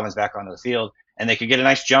J.K. Dobbins back onto the field, and they could get a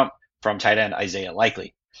nice jump from tight end Isaiah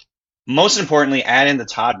Likely. Most importantly, add in the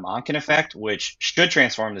Todd Monken effect, which should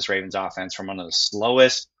transform this Ravens offense from one of the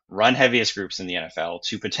slowest, run-heaviest groups in the NFL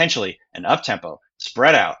to potentially an up-tempo,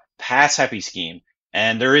 spread-out, pass-happy scheme.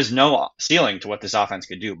 And there is no ceiling to what this offense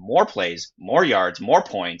could do. More plays, more yards, more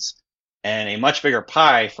points. and a much bigger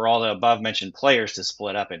pie for all the above-mentioned players to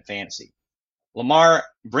split up in fantasy. Lamar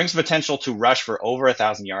brings potential to rush for over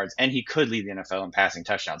 1,000 yards, and he could lead the NFL in passing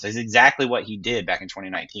touchdowns. It's exactly what he did back in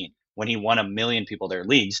 2019 when he won 1 million people their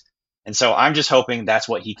leagues. And so I'm just hoping that's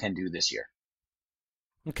what he can do this year.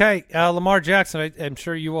 Okay, Lamar Jackson, I'm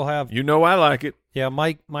sure you will have. You know I like it. Yeah,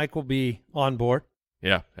 Mike will be on board.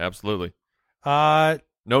 Yeah, absolutely. No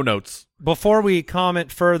notes. Before we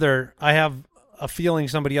comment further, I have a feeling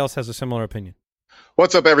somebody else has a similar opinion.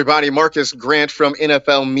 What's up, everybody? Marcus Grant from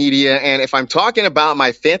NFL Media. And if I'm talking about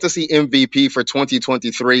my fantasy MVP for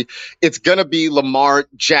 2023, it's going to be Lamar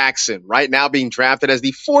Jackson, right now being drafted as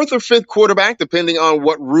the 4th or 5th quarterback, depending on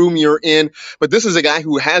what room you're in. But this is a guy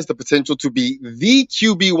who has the potential to be the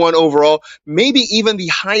QB1 overall, maybe even the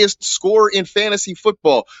highest scorer in fantasy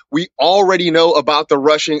football. We already know about the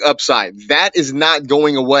rushing upside. That is not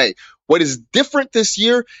going away. What is different this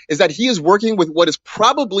year is that he is working with what is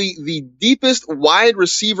probably the deepest wide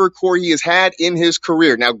receiver core he has had in his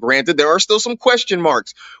career. Now, granted, there are still some question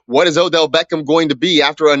marks. What is Odell Beckham going to be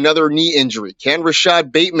after another knee injury? Can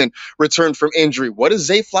Rashad Bateman return from injury? What is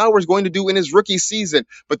Zay Flowers going to do in his rookie season?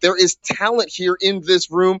 But there is talent here in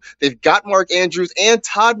this room. They've got Mark Andrews and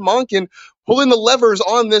Todd Monken pulling the levers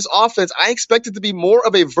on this offense. I expect it to be more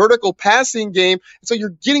of a vertical passing game. So you're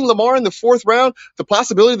getting Lamar in the 4th round. The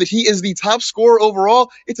possibility that he is the top scorer overall,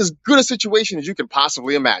 it's as good a situation as you can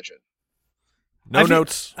possibly imagine. No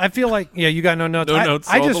notes. I feel like, yeah, you got no notes. No notes.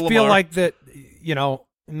 I just feel like that,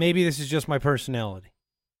 maybe this is just my personality.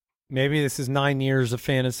 Maybe this is 9 years of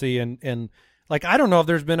fantasy and like, I don't know if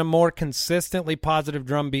there's been a more consistently positive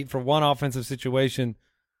drumbeat for one offensive situation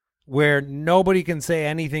where nobody can say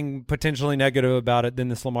anything potentially negative about it than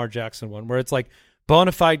this Lamar Jackson one, where it's like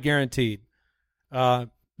bona fide guaranteed. I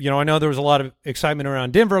know there was a lot of excitement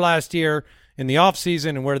around Denver last year in the offseason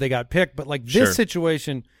and where they got picked, but like this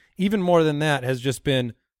situation, even more than that, has just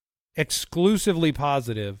been exclusively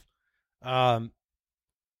positive. And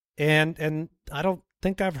I don't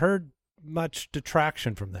think I've heard much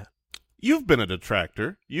detraction from that. You've been a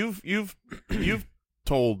detractor. You've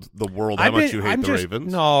told the world how much you hate the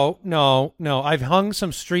Ravens. No. I've hung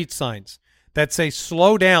some street signs that say,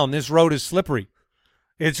 slow down, this road is slippery.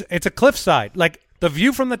 It's a cliffside. Like, the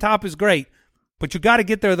view from the top is great, but you got to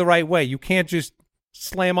get there the right way. You can't just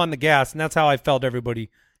slam on the gas, and that's how I felt everybody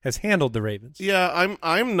has handled the Ravens. Yeah,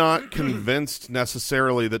 I'm not convinced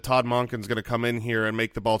necessarily that Todd Monken's going to come in here and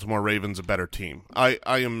make the Baltimore Ravens a better team. I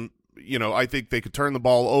am, I think they could turn the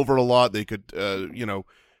ball over a lot. They could,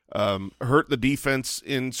 hurt the defense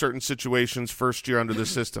in certain situations first year under the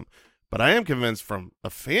system. But I am convinced from a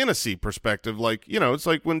fantasy perspective, it's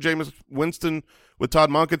like when Jameis Winston with Todd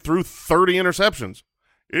Monken threw 30 interceptions.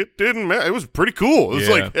 It didn't matter. It was pretty cool. It was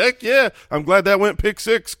like, heck yeah, I'm glad that went pick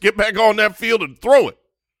 6. Get back on that field and throw it.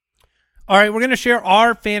 All right, we're going to share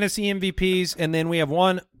our fantasy MVPs, and then we have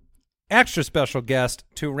one extra special guest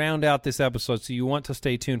to round out this episode, so you want to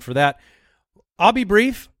stay tuned for that. I'll be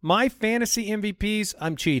brief. My fantasy MVPs,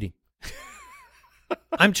 I'm cheating.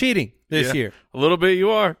 I'm cheating this year. A little bit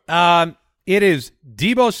you are. It is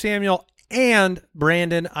Deebo Samuel and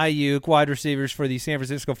Brandon Ayuk, wide receivers for the San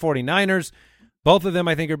Francisco 49ers. Both of them,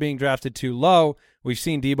 I think, are being drafted too low. We've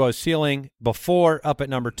seen Deebo's ceiling before up at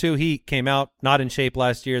number 2. He came out not in shape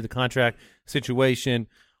last year. The contract situation,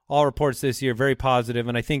 all reports this year, very positive.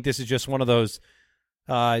 And I think this is just one of those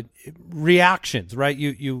reactions, right?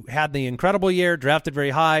 You had the incredible year, drafted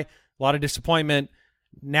very high, a lot of disappointment.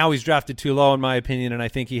 Now he's drafted too low, in my opinion, and I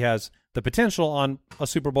think he has the potential on a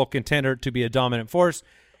Super Bowl contender to be a dominant force.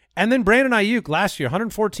 And then Brandon Ayuk last year,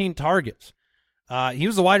 114 targets. He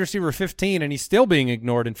was the wide receiver 15, and he's still being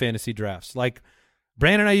ignored in fantasy drafts. Like,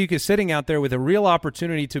 Brandon Ayuk is sitting out there with a real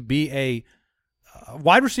opportunity to be a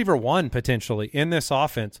wide receiver 1 potentially in this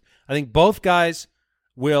offense. I think both guys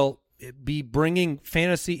will be bringing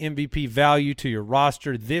fantasy MVP value to your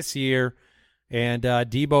roster this year, and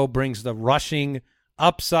Deebo brings the rushing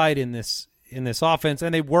upside in this offense,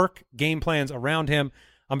 and they work game plans around him.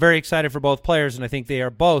 I'm very excited for both players, and I think they are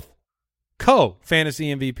both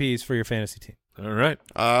co-fantasy MVPs for your fantasy team. All right.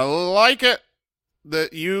 I like it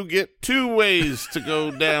that you get 2 ways to go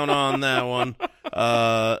down on that one.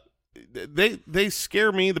 They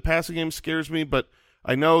scare me. The passing game scares me, but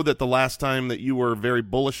I know that the last time that you were very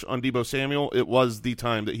bullish on Deebo Samuel, it was the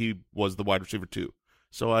time that he was the wide receiver 2.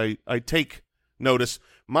 So I take notice.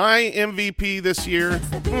 My MVP this year.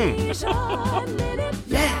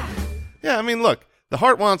 Yeah, I mean, look, the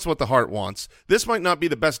heart wants what the heart wants. This might not be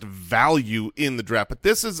the best value in the draft, but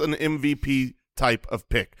this is an MVP type of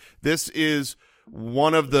pick. This is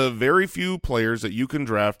one of the very few players that you can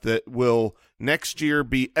draft that will next year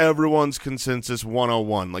be everyone's consensus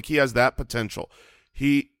 101. Like, he has that potential.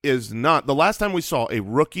 He is not. The last time we saw a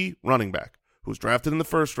rookie running back who was drafted in the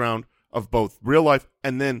first round of both real life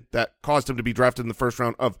and then that caused him to be drafted in the first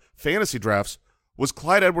round of fantasy drafts was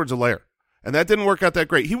Clyde Edwards-Helaire. And that didn't work out that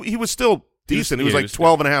great. He was still decent. He was like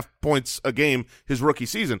 12.5 points a game his rookie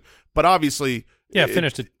season. But obviously – yeah,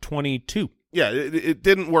 finished at 22. Yeah, it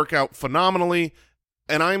didn't work out phenomenally,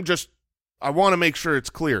 and I want to make sure it's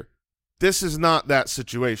clear. This is not that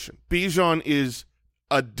situation. Bijan is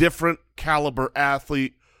a different caliber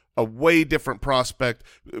athlete, a way different prospect.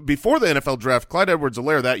 Before the NFL draft, Clyde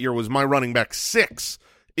Edwards-Helaire that year was my running back 6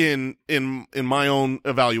 in my own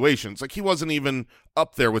evaluations. Like, he wasn't even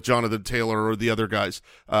up there with Jonathan Taylor or the other guys.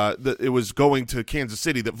 It was going to Kansas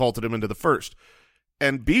City that vaulted him into the first.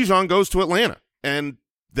 And Bijan goes to Atlanta. And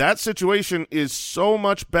that situation is so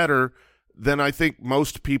much better than I think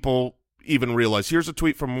most people even realize. Here's a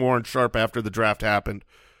tweet from Warren Sharp after the draft happened.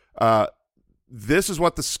 This is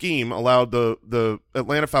what the scheme allowed the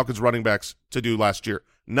Atlanta Falcons running backs to do last year.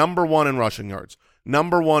 Number 1 in rushing yards.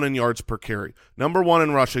 Number 1 in yards per carry. Number 1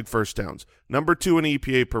 in rushing first downs. Number 2 in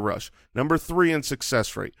EPA per rush. Number 3 in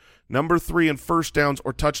success rate. Number 3 in first downs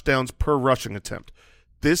or touchdowns per rushing attempt.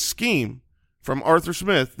 This scheme from Arthur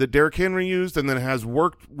Smith that Derrick Henry used and then has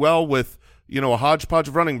worked well with, a hodgepodge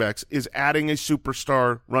of running backs is adding a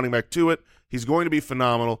superstar running back to it. He's going to be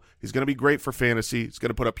phenomenal. He's going to be great for fantasy. He's going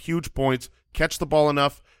to put up huge points, catch the ball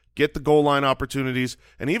enough, get the goal line opportunities.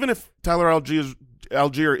 And even if Tyler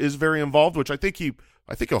Algier is very involved, which I think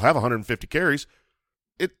he'll have 150 carries,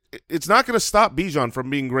 it's not going to stop Bijan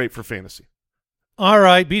from being great for fantasy. All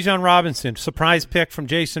right, Bijan Robinson, surprise pick from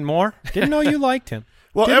Jason Moore. Didn't know you liked him.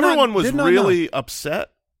 Well, everyone was really upset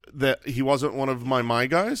that he wasn't one of my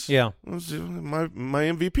guys. Yeah. It was my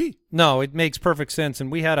MVP. No, it makes perfect sense.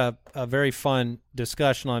 And we had a very fun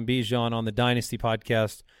discussion on Bijan on the Dynasty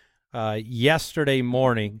podcast yesterday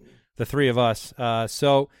morning, the three of us.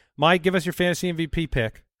 So, Mike, give us your fantasy MVP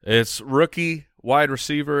pick. It's rookie wide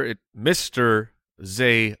receiver, Mr.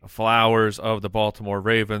 Zay Flowers of the Baltimore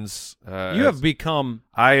Ravens. You have become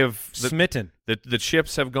smitten. The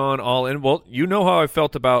chips have gone all in. Well, you know how I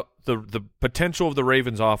felt about the potential of the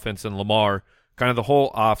Ravens offense and Lamar kind of the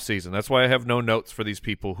whole offseason. That's why I have no notes for these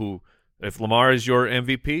people who, if Lamar is your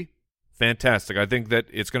MVP, fantastic. I think that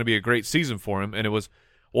it's going to be a great season for him. And it was,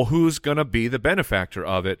 well, who's going to be the benefactor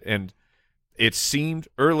of it? And it seemed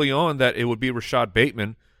early on that it would be Rashad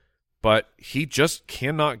Bateman, but he just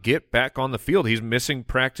cannot get back on the field. He's missing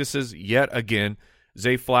practices yet again.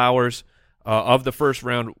 Zay Flowers, of the first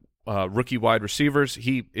round rookie wide receivers,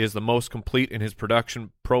 he is the most complete in his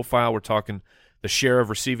production profile. We're talking the share of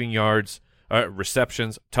receiving yards,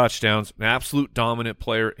 receptions, touchdowns, an absolute dominant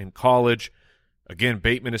player in college. Again,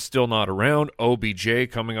 Bateman is still not around.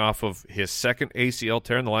 OBJ coming off of his second ACL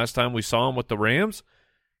tear, and the last time we saw him with the Rams,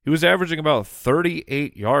 he was averaging about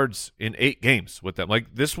 38 yards in 8 games with them.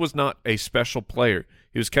 Like, this was not a special player.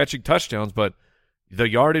 He was catching touchdowns, but the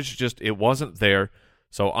yardage it wasn't there.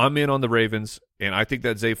 So I'm in on the Ravens, and I think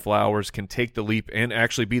that Zay Flowers can take the leap and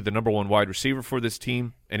actually be the number 1 wide receiver for this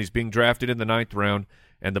team, and he's being drafted in the 9th round.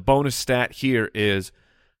 And the bonus stat here is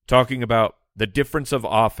talking about the difference of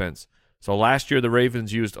offense. So last year the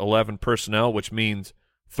Ravens used 11 personnel, which means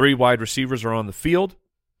 3 wide receivers are on the field.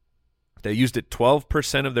 They used it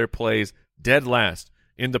 12% of their plays, dead last.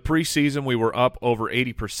 In the preseason, we were up over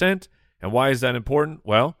 80%. And why is that important?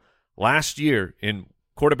 Well, last year in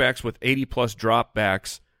quarterbacks with 80-plus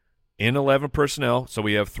dropbacks in 11 personnel, so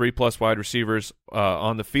we have 3+ wide receivers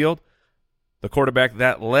on the field, the quarterback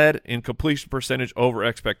that led in completion percentage over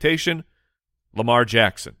expectation, Lamar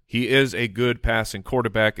Jackson. He is a good passing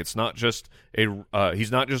quarterback. It's not just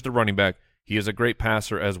he's not just a running back. He is a great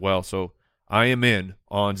passer as well. So I am in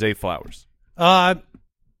on Zay Flowers. I'm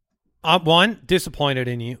disappointed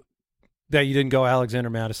in you that you didn't go Alexander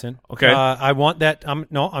Mattison. Okay. I want that.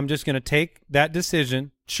 I'm just going to take that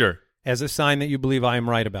decision. Sure. As a sign that you believe I am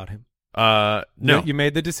right about him. No. You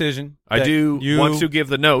made the decision. I do want to give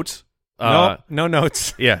the notes. No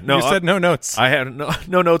notes. Yeah, no. You said no notes. I had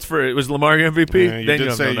no notes for it. Was Lamar your MVP? Yeah,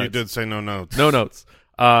 you did say no notes. No notes.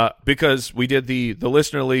 Because we did the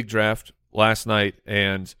Listener League draft last night,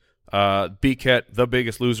 and BCAT, the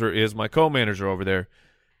biggest loser, is my co-manager over there,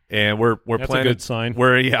 and we're That's planning. a good sign.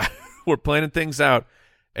 We're planning things out,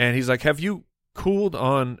 and he's like, "Have you cooled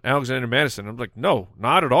on Alexander Mattison?" I'm like, "No,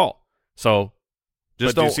 not at all." So.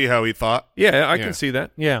 But do you see how he thought? Yeah, I can see that.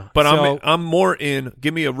 Yeah. But I'm more in,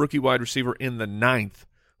 give me a rookie wide receiver in the 9th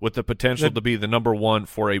with the potential to be the number 1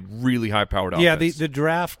 for a really high-powered offense. Yeah, the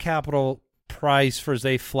draft capital price for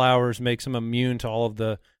Zay Flowers makes him immune to all of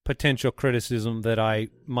the potential criticism that I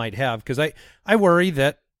might have, because I worry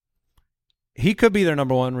that he could be their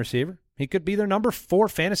number one receiver. He could be their number 4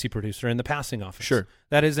 fantasy producer in the passing offense. Sure.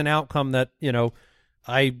 That is an outcome that,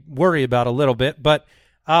 I worry about a little bit. But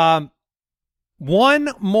one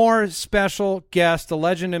more special guest, the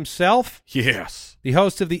legend himself. Yes. The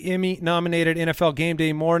host of the Emmy-nominated NFL Game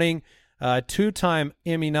Day Morning, 2-time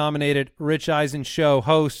Emmy-nominated Rich Eisen show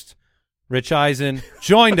host. Rich Eisen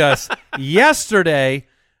joined us yesterday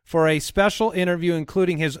for a special interview,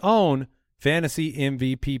 including his own fantasy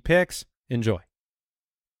MVP picks. Enjoy.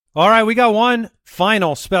 All right, we got one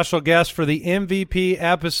final special guest for the MVP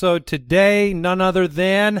episode today, none other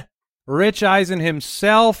than Rich Eisen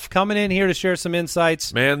himself, coming in here to share some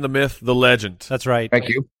insights. Man, the myth, the legend. That's right. Thank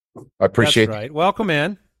you. I appreciate it. That's right. Welcome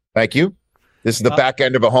in. Thank you. This is the back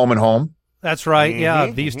end of a home and home. That's right.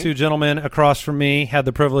 Yeah, these two gentlemen across from me had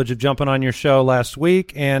the privilege of jumping on your show last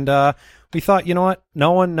week, and we thought, you know what?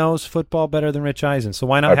 No one knows football better than Rich Eisen, so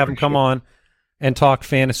why not have him come on and talk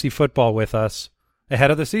fantasy football with us ahead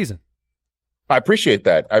of the season? I appreciate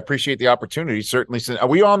that. I appreciate the opportunity. Certainly. Are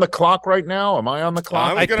we on the clock right now? Am I on the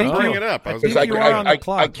clock? I was going to bring it up. I think you are on the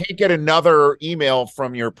clock. I can't get another email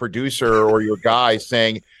from your producer or your guy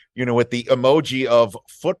saying, with the emoji of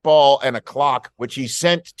football and a clock, which he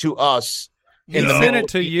sent to us. He sent it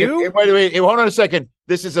to you? Wait, hold on a second.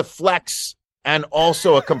 This is a flex and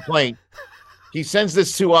also a complaint. He sends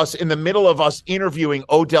this to us in the middle of us interviewing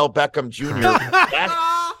Odell Beckham Jr.,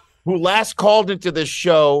 who last called into this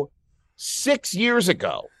show 6 years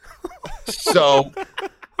ago. So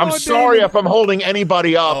I'm sorry if I'm holding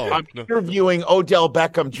anybody up. I'm interviewing Odell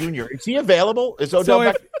Beckham Jr. Is he available? Is Odell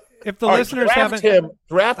Beckham? If the listeners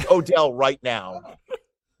draft Odell right now.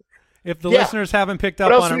 If the listeners haven't picked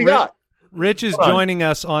up on it, Rich is joining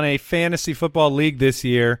us on a fantasy football league this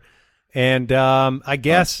year. And I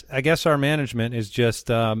guess our management is just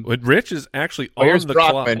Rich is actually on the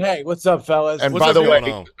clock. Hey, what's up, fellas? And by the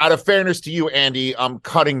way, out of fairness to you, Andy, I'm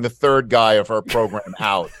cutting the third guy of our program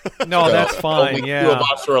out. No, that's fine. Only 2 of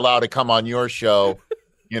us are allowed to come on your show.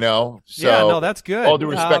 So no, that's good. All due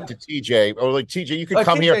respect to TJ, or like TJ, you can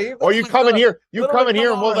come here, or you come in here. You come in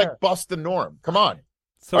here, and we'll bust the norm. Come on.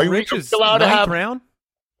 So Rich is allowed to have round.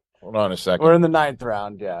 Hold on a second. We're in the 9th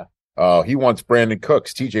round. Yeah. Oh, he wants Brandon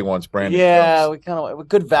Cooks. TJ wants Brandon Cooks. Yeah, we kind of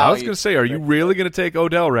good value. I was going to say, are you really going to take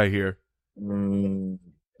Odell right here? Not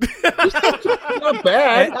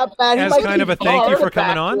bad. Not bad. As kind of a thank you for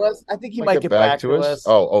coming on? I think he might get back to us.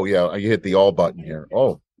 Oh, yeah. You hit the all button here.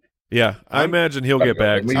 Oh. Yeah, I imagine he'll get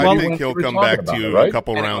back. I think he'll come back to you a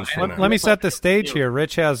couple rounds from now. Let me set the stage here.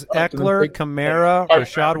 Rich has Eckler, Kamara,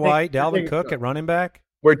 Rashad White, Dalvin Cook at running back.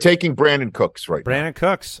 We're taking Brandon Cooks right now. Brandon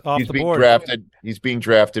Cooks off the board. He's being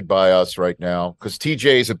drafted by us right now because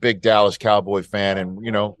TJ is a big Dallas Cowboy fan, and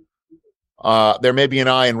there may be an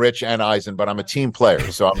I in Rich and Eisen, but I'm a team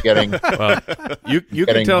player, so I'm getting. You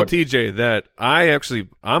can tell TJ that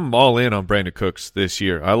I'm all in on Brandon Cooks this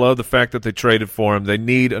year. I love the fact that they traded for him. They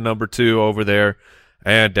need a number 2 over there,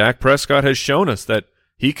 and Dak Prescott has shown us that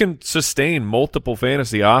he can sustain multiple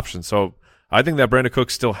fantasy options. So I think that Brandon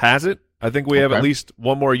Cooks still has it. I think we have at least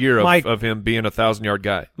one more year of him being a 1,000-yard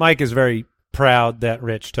guy. Mike is very proud that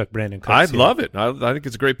Rich took Brandon Cooks. I'd love it. I think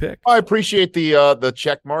it's a great pick. I appreciate the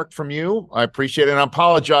check mark from you. I appreciate it, and I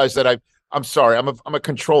apologize that I'm sorry. I'm a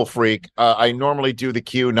control freak. I normally do the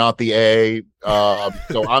Q, not the A.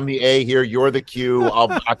 So I'm the A here. You're the Q. I'll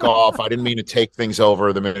back off. I didn't mean to take things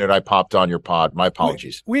over the minute I popped on your pod. My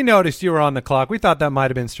apologies. We noticed you were on the clock. We thought that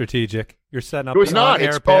might have been strategic. You're setting up. It was not.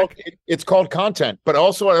 It's called content. But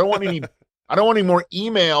also, I don't want any more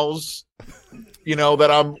emails.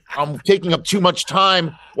 That I'm taking up too much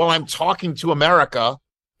time while I'm talking to America.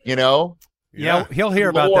 Yeah, he'll hear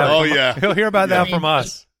about that. Oh yeah, he'll hear about that from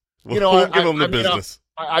us. We'll give him the business.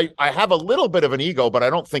 I have a little bit of an ego, but I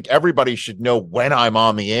don't think everybody should know when I'm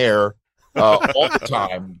on the air all the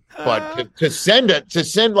time. But to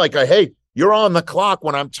send like a hey, you're on the clock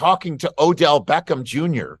when I'm talking to Odell Beckham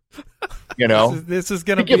Jr. This is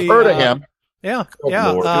going to be. You've heard of him. Yeah,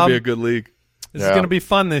 Could be a good league. This is going to be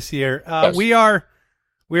fun this year. Yes. We are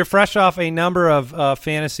fresh off a number of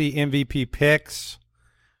fantasy MVP picks.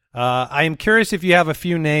 I am curious if you have a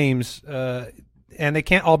few names, and they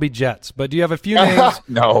can't all be Jets, but do you have a few names?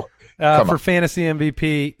 No, for fantasy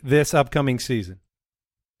MVP this upcoming season?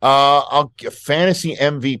 I'll get fantasy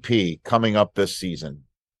MVP coming up this season.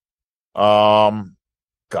 Gosh,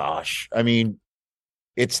 I mean,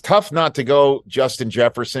 it's tough not to go Justin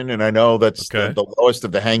Jefferson, and I know that's the lowest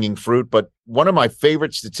of the hanging fruit, but one of my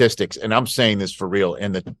favorite statistics, and I'm saying this for real,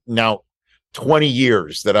 in the now 20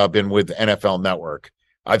 years that I've been with NFL Network,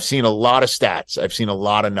 I've seen a lot of stats. I've seen a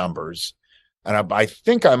lot of numbers. And I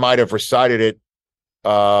think I might have recited it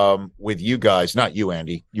with you guys. Not you,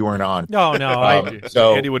 Andy. You weren't on. No.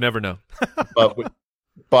 So Andy would never know.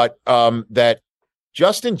 but that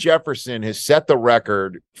Justin Jefferson has set the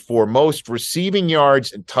record for most receiving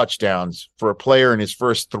yards and touchdowns for a player in his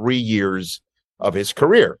first 3 years of his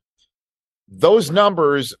career. Those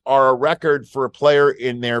numbers are a record for a player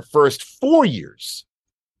in their first 4 years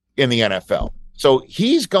in the NFL. So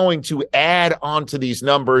he's going to add on to these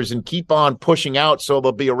numbers and keep on pushing out. So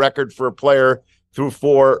there'll be a record for a player through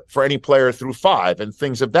 4, for any player through 5, and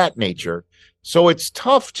things of that nature. So it's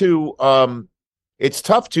tough to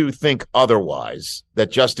think otherwise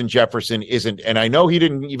that Justin Jefferson isn't. And I know he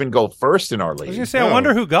didn't even go first in our league. I was going to say, I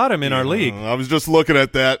wonder who got him in our league. I was just looking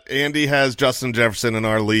at that. Andy has Justin Jefferson in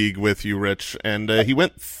our league with you, Rich, and he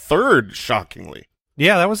went third, shockingly.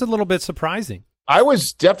 Yeah, that was a little bit surprising. I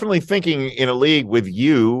was definitely thinking in a league with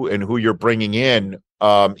you and who you're bringing in,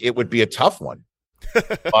 it would be a tough one.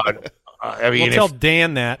 But I mean, we'll tell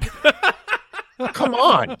Dan that. Come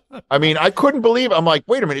on. I mean, I couldn't believe. I'm like,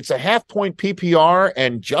 wait a minute. It's a half-point PPR,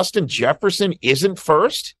 and Justin Jefferson isn't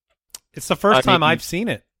first? It's the first time I've seen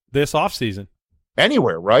it this offseason.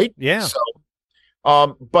 Anywhere, right? Yeah. So,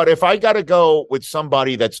 but if I got to go with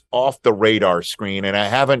somebody that's off the radar screen, and I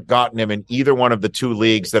haven't gotten him in either one of the 2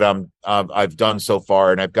 leagues that I've done so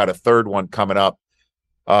far, and I've got a third one coming up,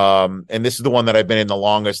 and this is the one that I've been in the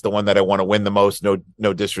longest, the one that I want to win the most.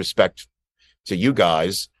 No disrespect to you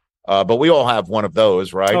guys. But we all have one of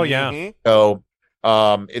those, right? Oh, yeah. Mm-hmm. So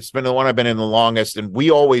it's been the one I've been in the longest, and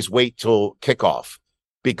we always wait till kickoff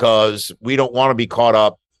because we don't want to be caught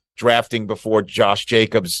up drafting before Josh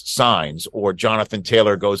Jacobs signs or Jonathan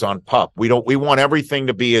Taylor goes on PUP. We want everything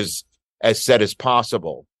to be as set as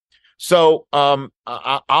possible. So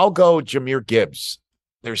I'll go Jahmyr Gibbs.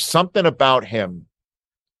 There's something about him.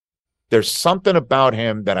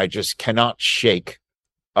 That I just cannot shake.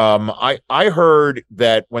 I heard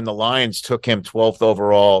that when the Lions took him 12th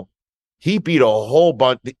overall, he beat a whole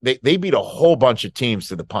bunch. They beat a whole bunch of teams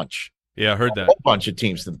to the punch. Yeah, I heard that. A whole bunch of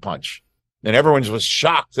teams to the punch. And everyone was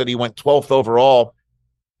shocked that he went 12th overall.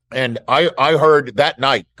 And I heard that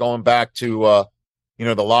night, going back to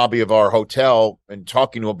the lobby of our hotel and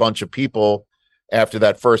talking to a bunch of people after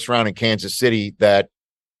that first round in Kansas City, that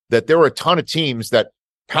there were a ton of teams that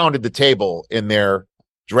pounded the table in their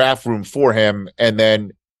draft room for him, and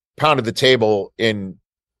then pounded the table in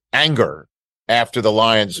anger after the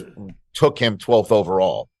Lions took him 12th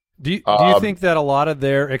overall. Do you think that a lot of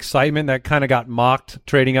their excitement that kind of got mocked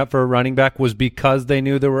trading up for a running back was because they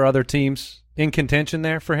knew there were other teams in contention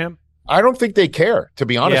there for him? I don't think they care, to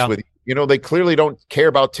be honest with you. You know, they clearly don't care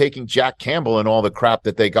about taking Jack Campbell and all the crap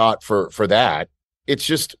that they got for that. It's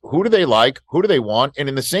just, who do they like? Who do they want? And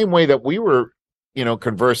in the same way that we were,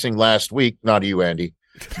 conversing last week, not you, Andy,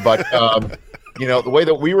 but, the way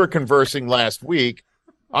that we were conversing last week,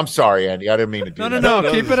 I'm sorry, Andy, I didn't mean to do that.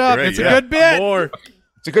 No, keep it up. Great. It's a good bit.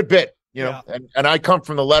 It's a good bit, and I come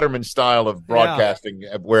from the Letterman style of broadcasting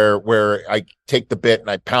where I take the bit and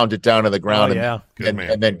I pound it down to the ground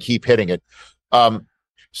and then keep hitting it.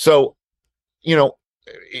 So,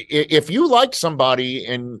 if you like somebody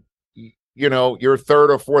and, you're 3rd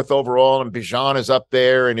or 4th overall and Bijan is up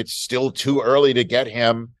there and it's still too early to get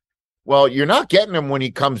him, well, you're not getting him when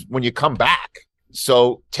you come back.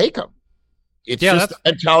 So take him. It's just the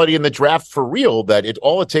mentality in the draft for real that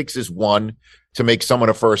all it takes is one to make someone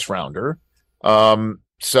a first rounder.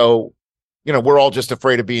 So, we're all just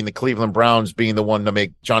afraid of being the Cleveland Browns being the one to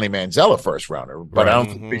make Johnny Manziel a first rounder, but I don't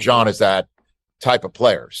think Bijan is that type of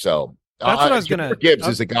player. So that's what I was going to. Gibbs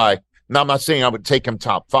is a guy. Now, I'm not saying I would take him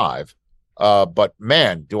top 5, but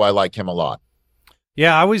man, do I like him a lot.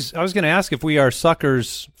 Yeah, I was going to ask if we are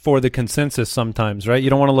suckers for the consensus sometimes, right? You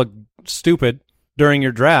don't want to look stupid during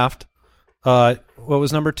your draft. What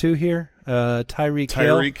was number 2 here? Tyreek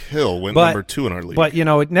Hill. Tyreek Hill went number 2 in our league. But,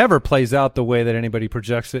 it never plays out the way that anybody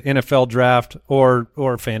projects it. NFL draft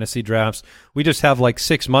or fantasy drafts. We just have like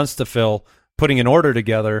 6 months to fill putting an order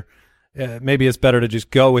together. Maybe it's better to just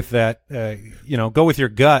go with that, go with your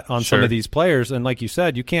gut on some of these players. And like you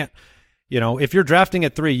said, you can't, if you're drafting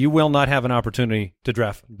at 3, you will not have an opportunity to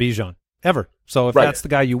draft Bijan ever. So if that's the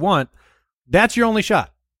guy you want, that's your only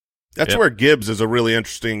shot. That's where Gibbs is a really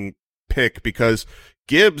interesting pick, because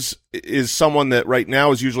Gibbs is someone that right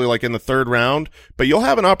now is usually like in the 3rd round, but you'll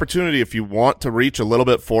have an opportunity if you want to reach a little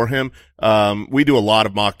bit for him. We do a lot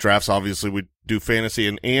of mock drafts. Obviously, we do fantasy,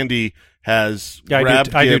 and Andy has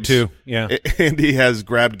grabbed Gibbs. I do too. Yeah. Andy has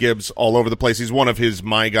grabbed Gibbs all over the place. He's one of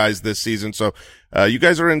my guys this season. So you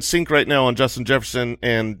guys are in sync right now on Justin Jefferson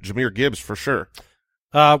and Jahmyr Gibbs for sure.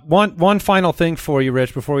 One final thing for you,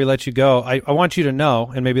 Rich, before we let you go. I want you to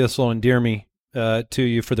know, and maybe this will endear me to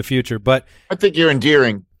you for the future, but I think you're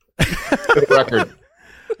endearing. For the record.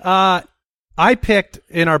 I picked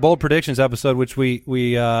in our bold predictions episode, which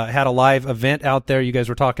we had a live event out there. You guys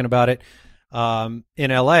were talking about it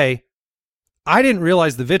in LA. I didn't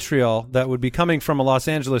realize the vitriol that would be coming from a Los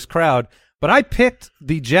Angeles crowd, but I picked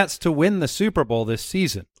the Jets to win the Super Bowl this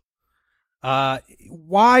season.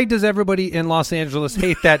 Why does everybody in Los Angeles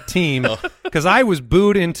hate that team? Because I was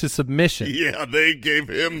booed into submission. Yeah, they gave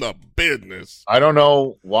him the business. I don't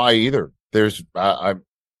know why either. There's I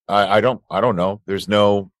don't know. There's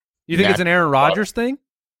no. You think it's an Aaron Rodgers thing?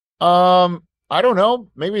 I don't know.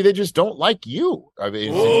 Maybe they just don't like you. I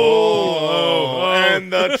mean, and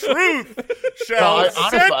the truth shall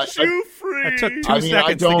set you free. I took 2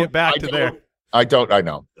 seconds to get back to there. I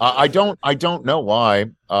know. I don't know why.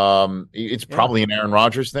 It's probably an Aaron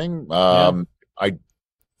Rodgers thing. And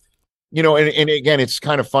again, it's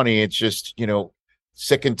kind of funny. It's just,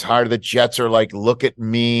 sick and tired of the Jets are like, look at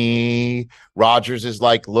me. Rodgers is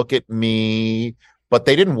like, look at me. But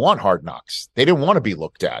they didn't want Hard Knocks. They didn't want to be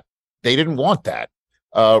looked at. They didn't want that.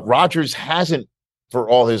 Rodgers hasn't, for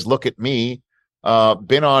all his look at me,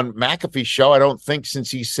 been on McAfee's show, I don't think, since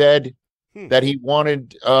he said that he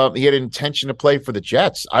had intention to play for the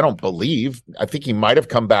Jets. I don't believe. I think he might have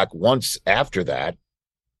come back once after that.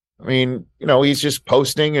 I mean, he's just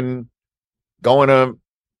posting and going to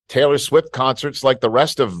Taylor Swift concerts like the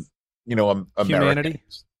rest of, Americans. Humanity.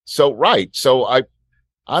 So, right. So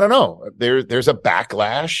I don't know. There's a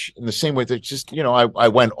backlash in the same way that just, I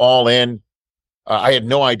went all in. I had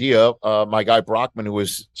no idea. My guy Brockman, who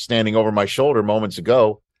was standing over my shoulder moments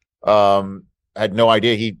ago, had no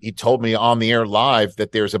idea. He told me on the air live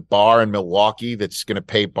that there's a bar in Milwaukee that's going to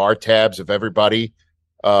pay bar tabs of everybody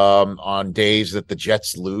on days that the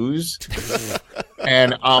Jets lose.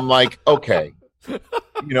 And I'm like, okay,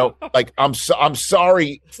 I'm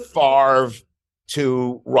sorry, Favre,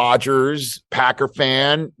 to Rodgers, Packer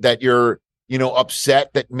fan, that you're,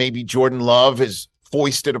 upset that maybe Jordan Love is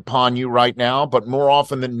foisted upon you right now. But more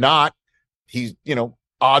often than not, he's,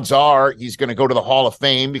 odds are he's going to go to the Hall of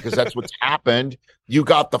Fame because that's what's happened. You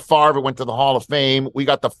got the Favre who went to the Hall of Fame. We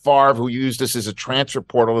got the Favre who used us as a transfer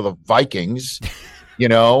portal to the Vikings,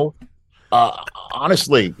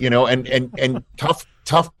 honestly, and tough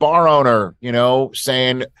bar owner,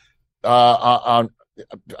 saying,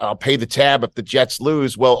 I'll pay the tab if the Jets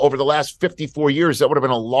lose. Well, over the last 54 years, that would have been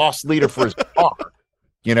a loss leader for his bar.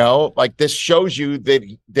 Like this shows you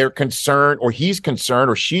that they're concerned, or he's concerned,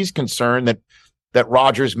 or she's concerned that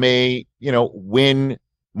Rodgers may, win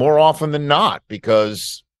more often than not,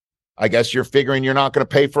 because I guess you're figuring you're not going to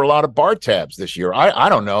pay for a lot of bar tabs this year. I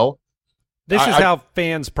don't know. This is how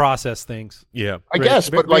fans process things. Yeah, I guess,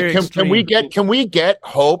 but like, can we get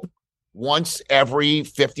hope once every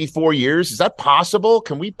 54 years? Is that possible?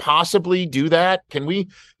 Can we possibly do that? Can we,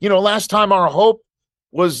 last time our hope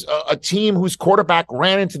was a team whose quarterback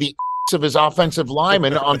ran into the of his offensive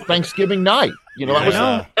lineman on Thanksgiving night.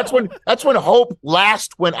 That's when hope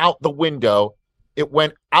last went out the window. It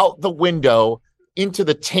went out the window into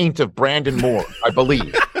the taint of Brandon Moore, I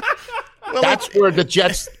believe. That's where the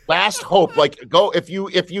Jets' last hope. If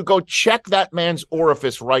you go check that man's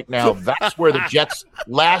orifice right now, that's where the Jets'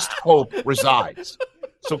 last hope resides.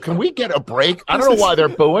 So can we get a break? I don't know why they're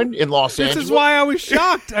booing in Los Angeles. This is why I was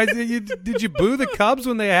shocked. Did you boo the Cubs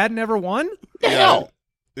when they had never won? Hell.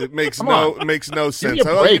 It makes no sense.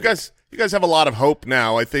 You guys have a lot of hope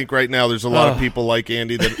now. I think right now there's a lot of people like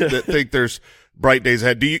Andy that think there's bright days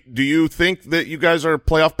ahead. Do you think that you guys are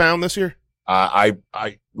playoff bound this year? I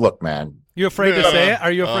look, man. You afraid to say it? Are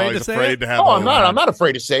you afraid to say it? No, I'm not. I'm not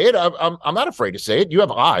afraid to say it. I'm not afraid to say it. You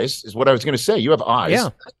have eyes, is what I was going to say. You have eyes.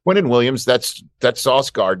 Yeah. Quentin Williams. That's Sauce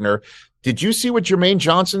Gardner. Did you see what Jermaine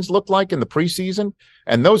Johnson's looked like in the preseason?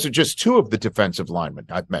 And those are just two of the defensive linemen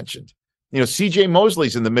I've mentioned. C.J.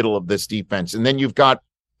 Mosley's in the middle of this defense, and then you've got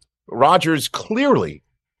Rodgers clearly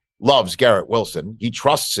loves Garrett Wilson. He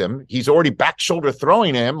trusts him. He's already back shoulder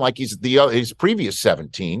throwing him like he's his previous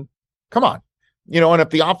 17. Come on. And if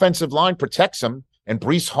the offensive line protects him, and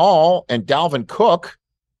Breece Hall and Dalvin Cook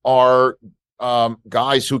are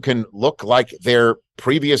guys who can look like their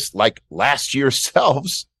previous, last year's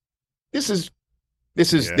selves, this is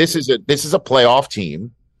a playoff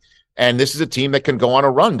team, and this is a team that can go on a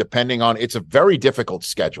run depending on. It's a very difficult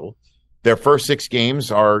schedule. Their first 6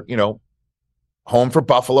 games are, home for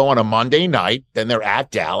Buffalo on a Monday night. Then they're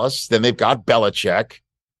at Dallas. Then they've got Belichick.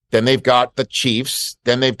 Then they've got the Chiefs.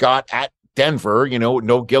 Then they've got at Denver,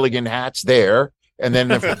 no Gilligan hats there. And then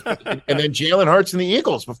Jalen Hurts and the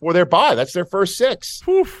Eagles before their bye. That's their first 6.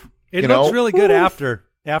 Oof. It looks really good after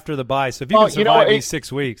the bye. So if you can survive these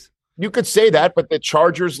 6 weeks. You could say that, but the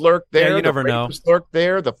Chargers lurk there. Yeah, you never know. Lurk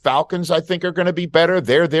there. The Falcons, I think, are going to be better.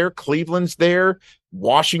 They're there. Cleveland's there.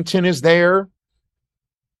 Washington is there.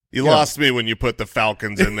 You lost me when you put the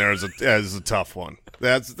Falcons in there as a tough one.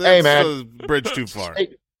 That's hey, man. A bridge too far.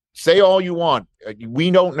 Say all you want. We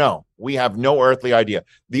don't know. We have no earthly idea.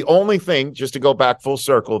 The only thing, just to go back full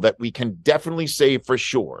circle, that we can definitely say for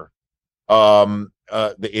sure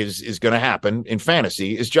is going to happen in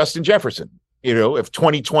fantasy is Justin Jefferson. If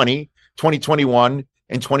 2020, 2021,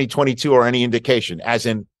 and 2022 are any indication, as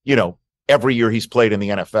in, every year he's played in the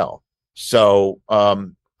NFL. So,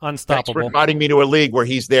 unstoppable. Thanks for inviting me to a league where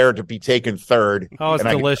he's there to be taken third. Oh, it's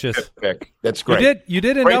delicious. That's great. You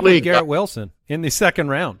did end up with Garrett Wilson in the second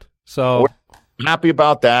round. So we're happy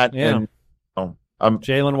about that. Yeah. And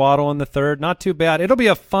Jalen Waddle in the third. Not too bad. It'll be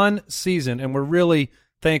a fun season, and we're really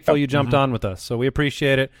thankful you jumped on with us. So we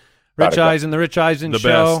appreciate it. Rich Eisen, the Rich Eisen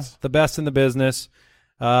Show, the best in the business.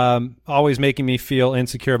 Always making me feel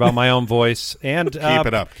insecure about my own voice and keep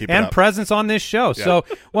it up. And presence on this show. Yeah. So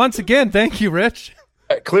once again, thank you, Rich.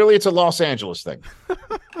 Clearly, it's a Los Angeles thing.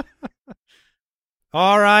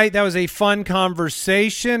 All right, that was a fun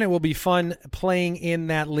conversation. It will be fun playing in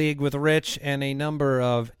that league with Rich and a number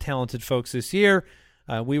of talented folks this year.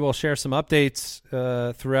 We will share some updates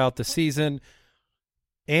throughout the season.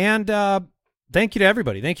 And thank you to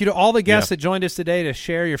everybody. Thank you to all the guests that joined us today to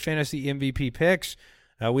share your fantasy MVP picks.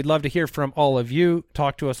 We'd love to hear from all of you.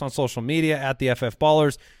 Talk to us on social media at the FF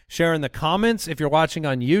Ballers. Share in the comments if you're watching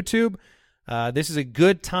on YouTube. This is a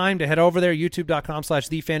good time to head over there,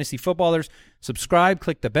 youtube.com/thefantasyfootballers. Subscribe,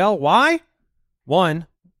 click the bell. Why? 1,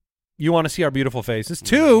 you want to see our beautiful faces.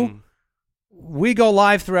 2, we go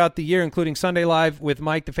live throughout the year, including Sunday Live with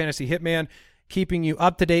Mike, the Fantasy Hitman, keeping you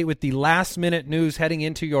up to date with the last-minute news heading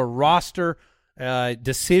into your roster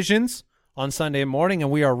decisions on Sunday morning,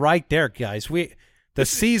 and we are right there, guys. The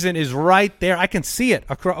season is right there. I can see it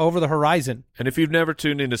over the horizon. And if you've never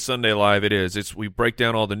tuned into Sunday Live, we break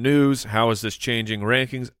down all the news, how is this changing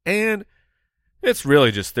rankings, and it's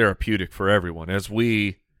really just therapeutic for everyone as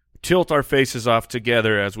we tilt our faces off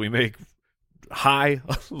together as we make high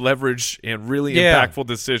leverage and really impactful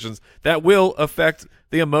decisions that will affect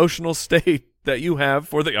the emotional state that you have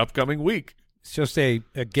for the upcoming week. It's just a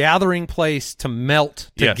gathering place to melt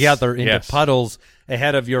together into puddles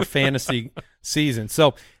ahead of your fantasy season.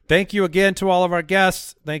 So thank you again to all of our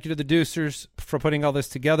guests. Thank you to the Deucers for putting all this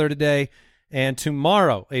together today. And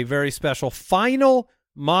tomorrow, a very special final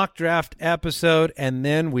mock draft episode, and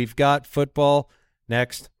then we've got football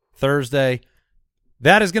next Thursday.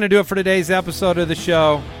 That is going to do it for today's episode of the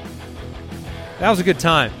show. That was a good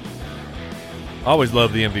time. Always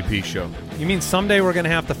love the MVP show. You mean someday we're going to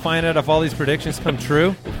have to find out if all these predictions come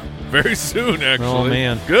true? Very soon, actually. Oh,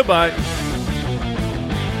 man. Goodbye.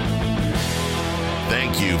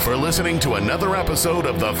 Thank you for listening to another episode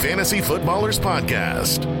of the Fantasy Footballers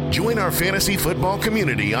Podcast. Join our fantasy football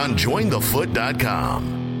community on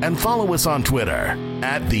jointhefoot.com and follow us on Twitter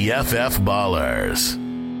 @TheFFBallers.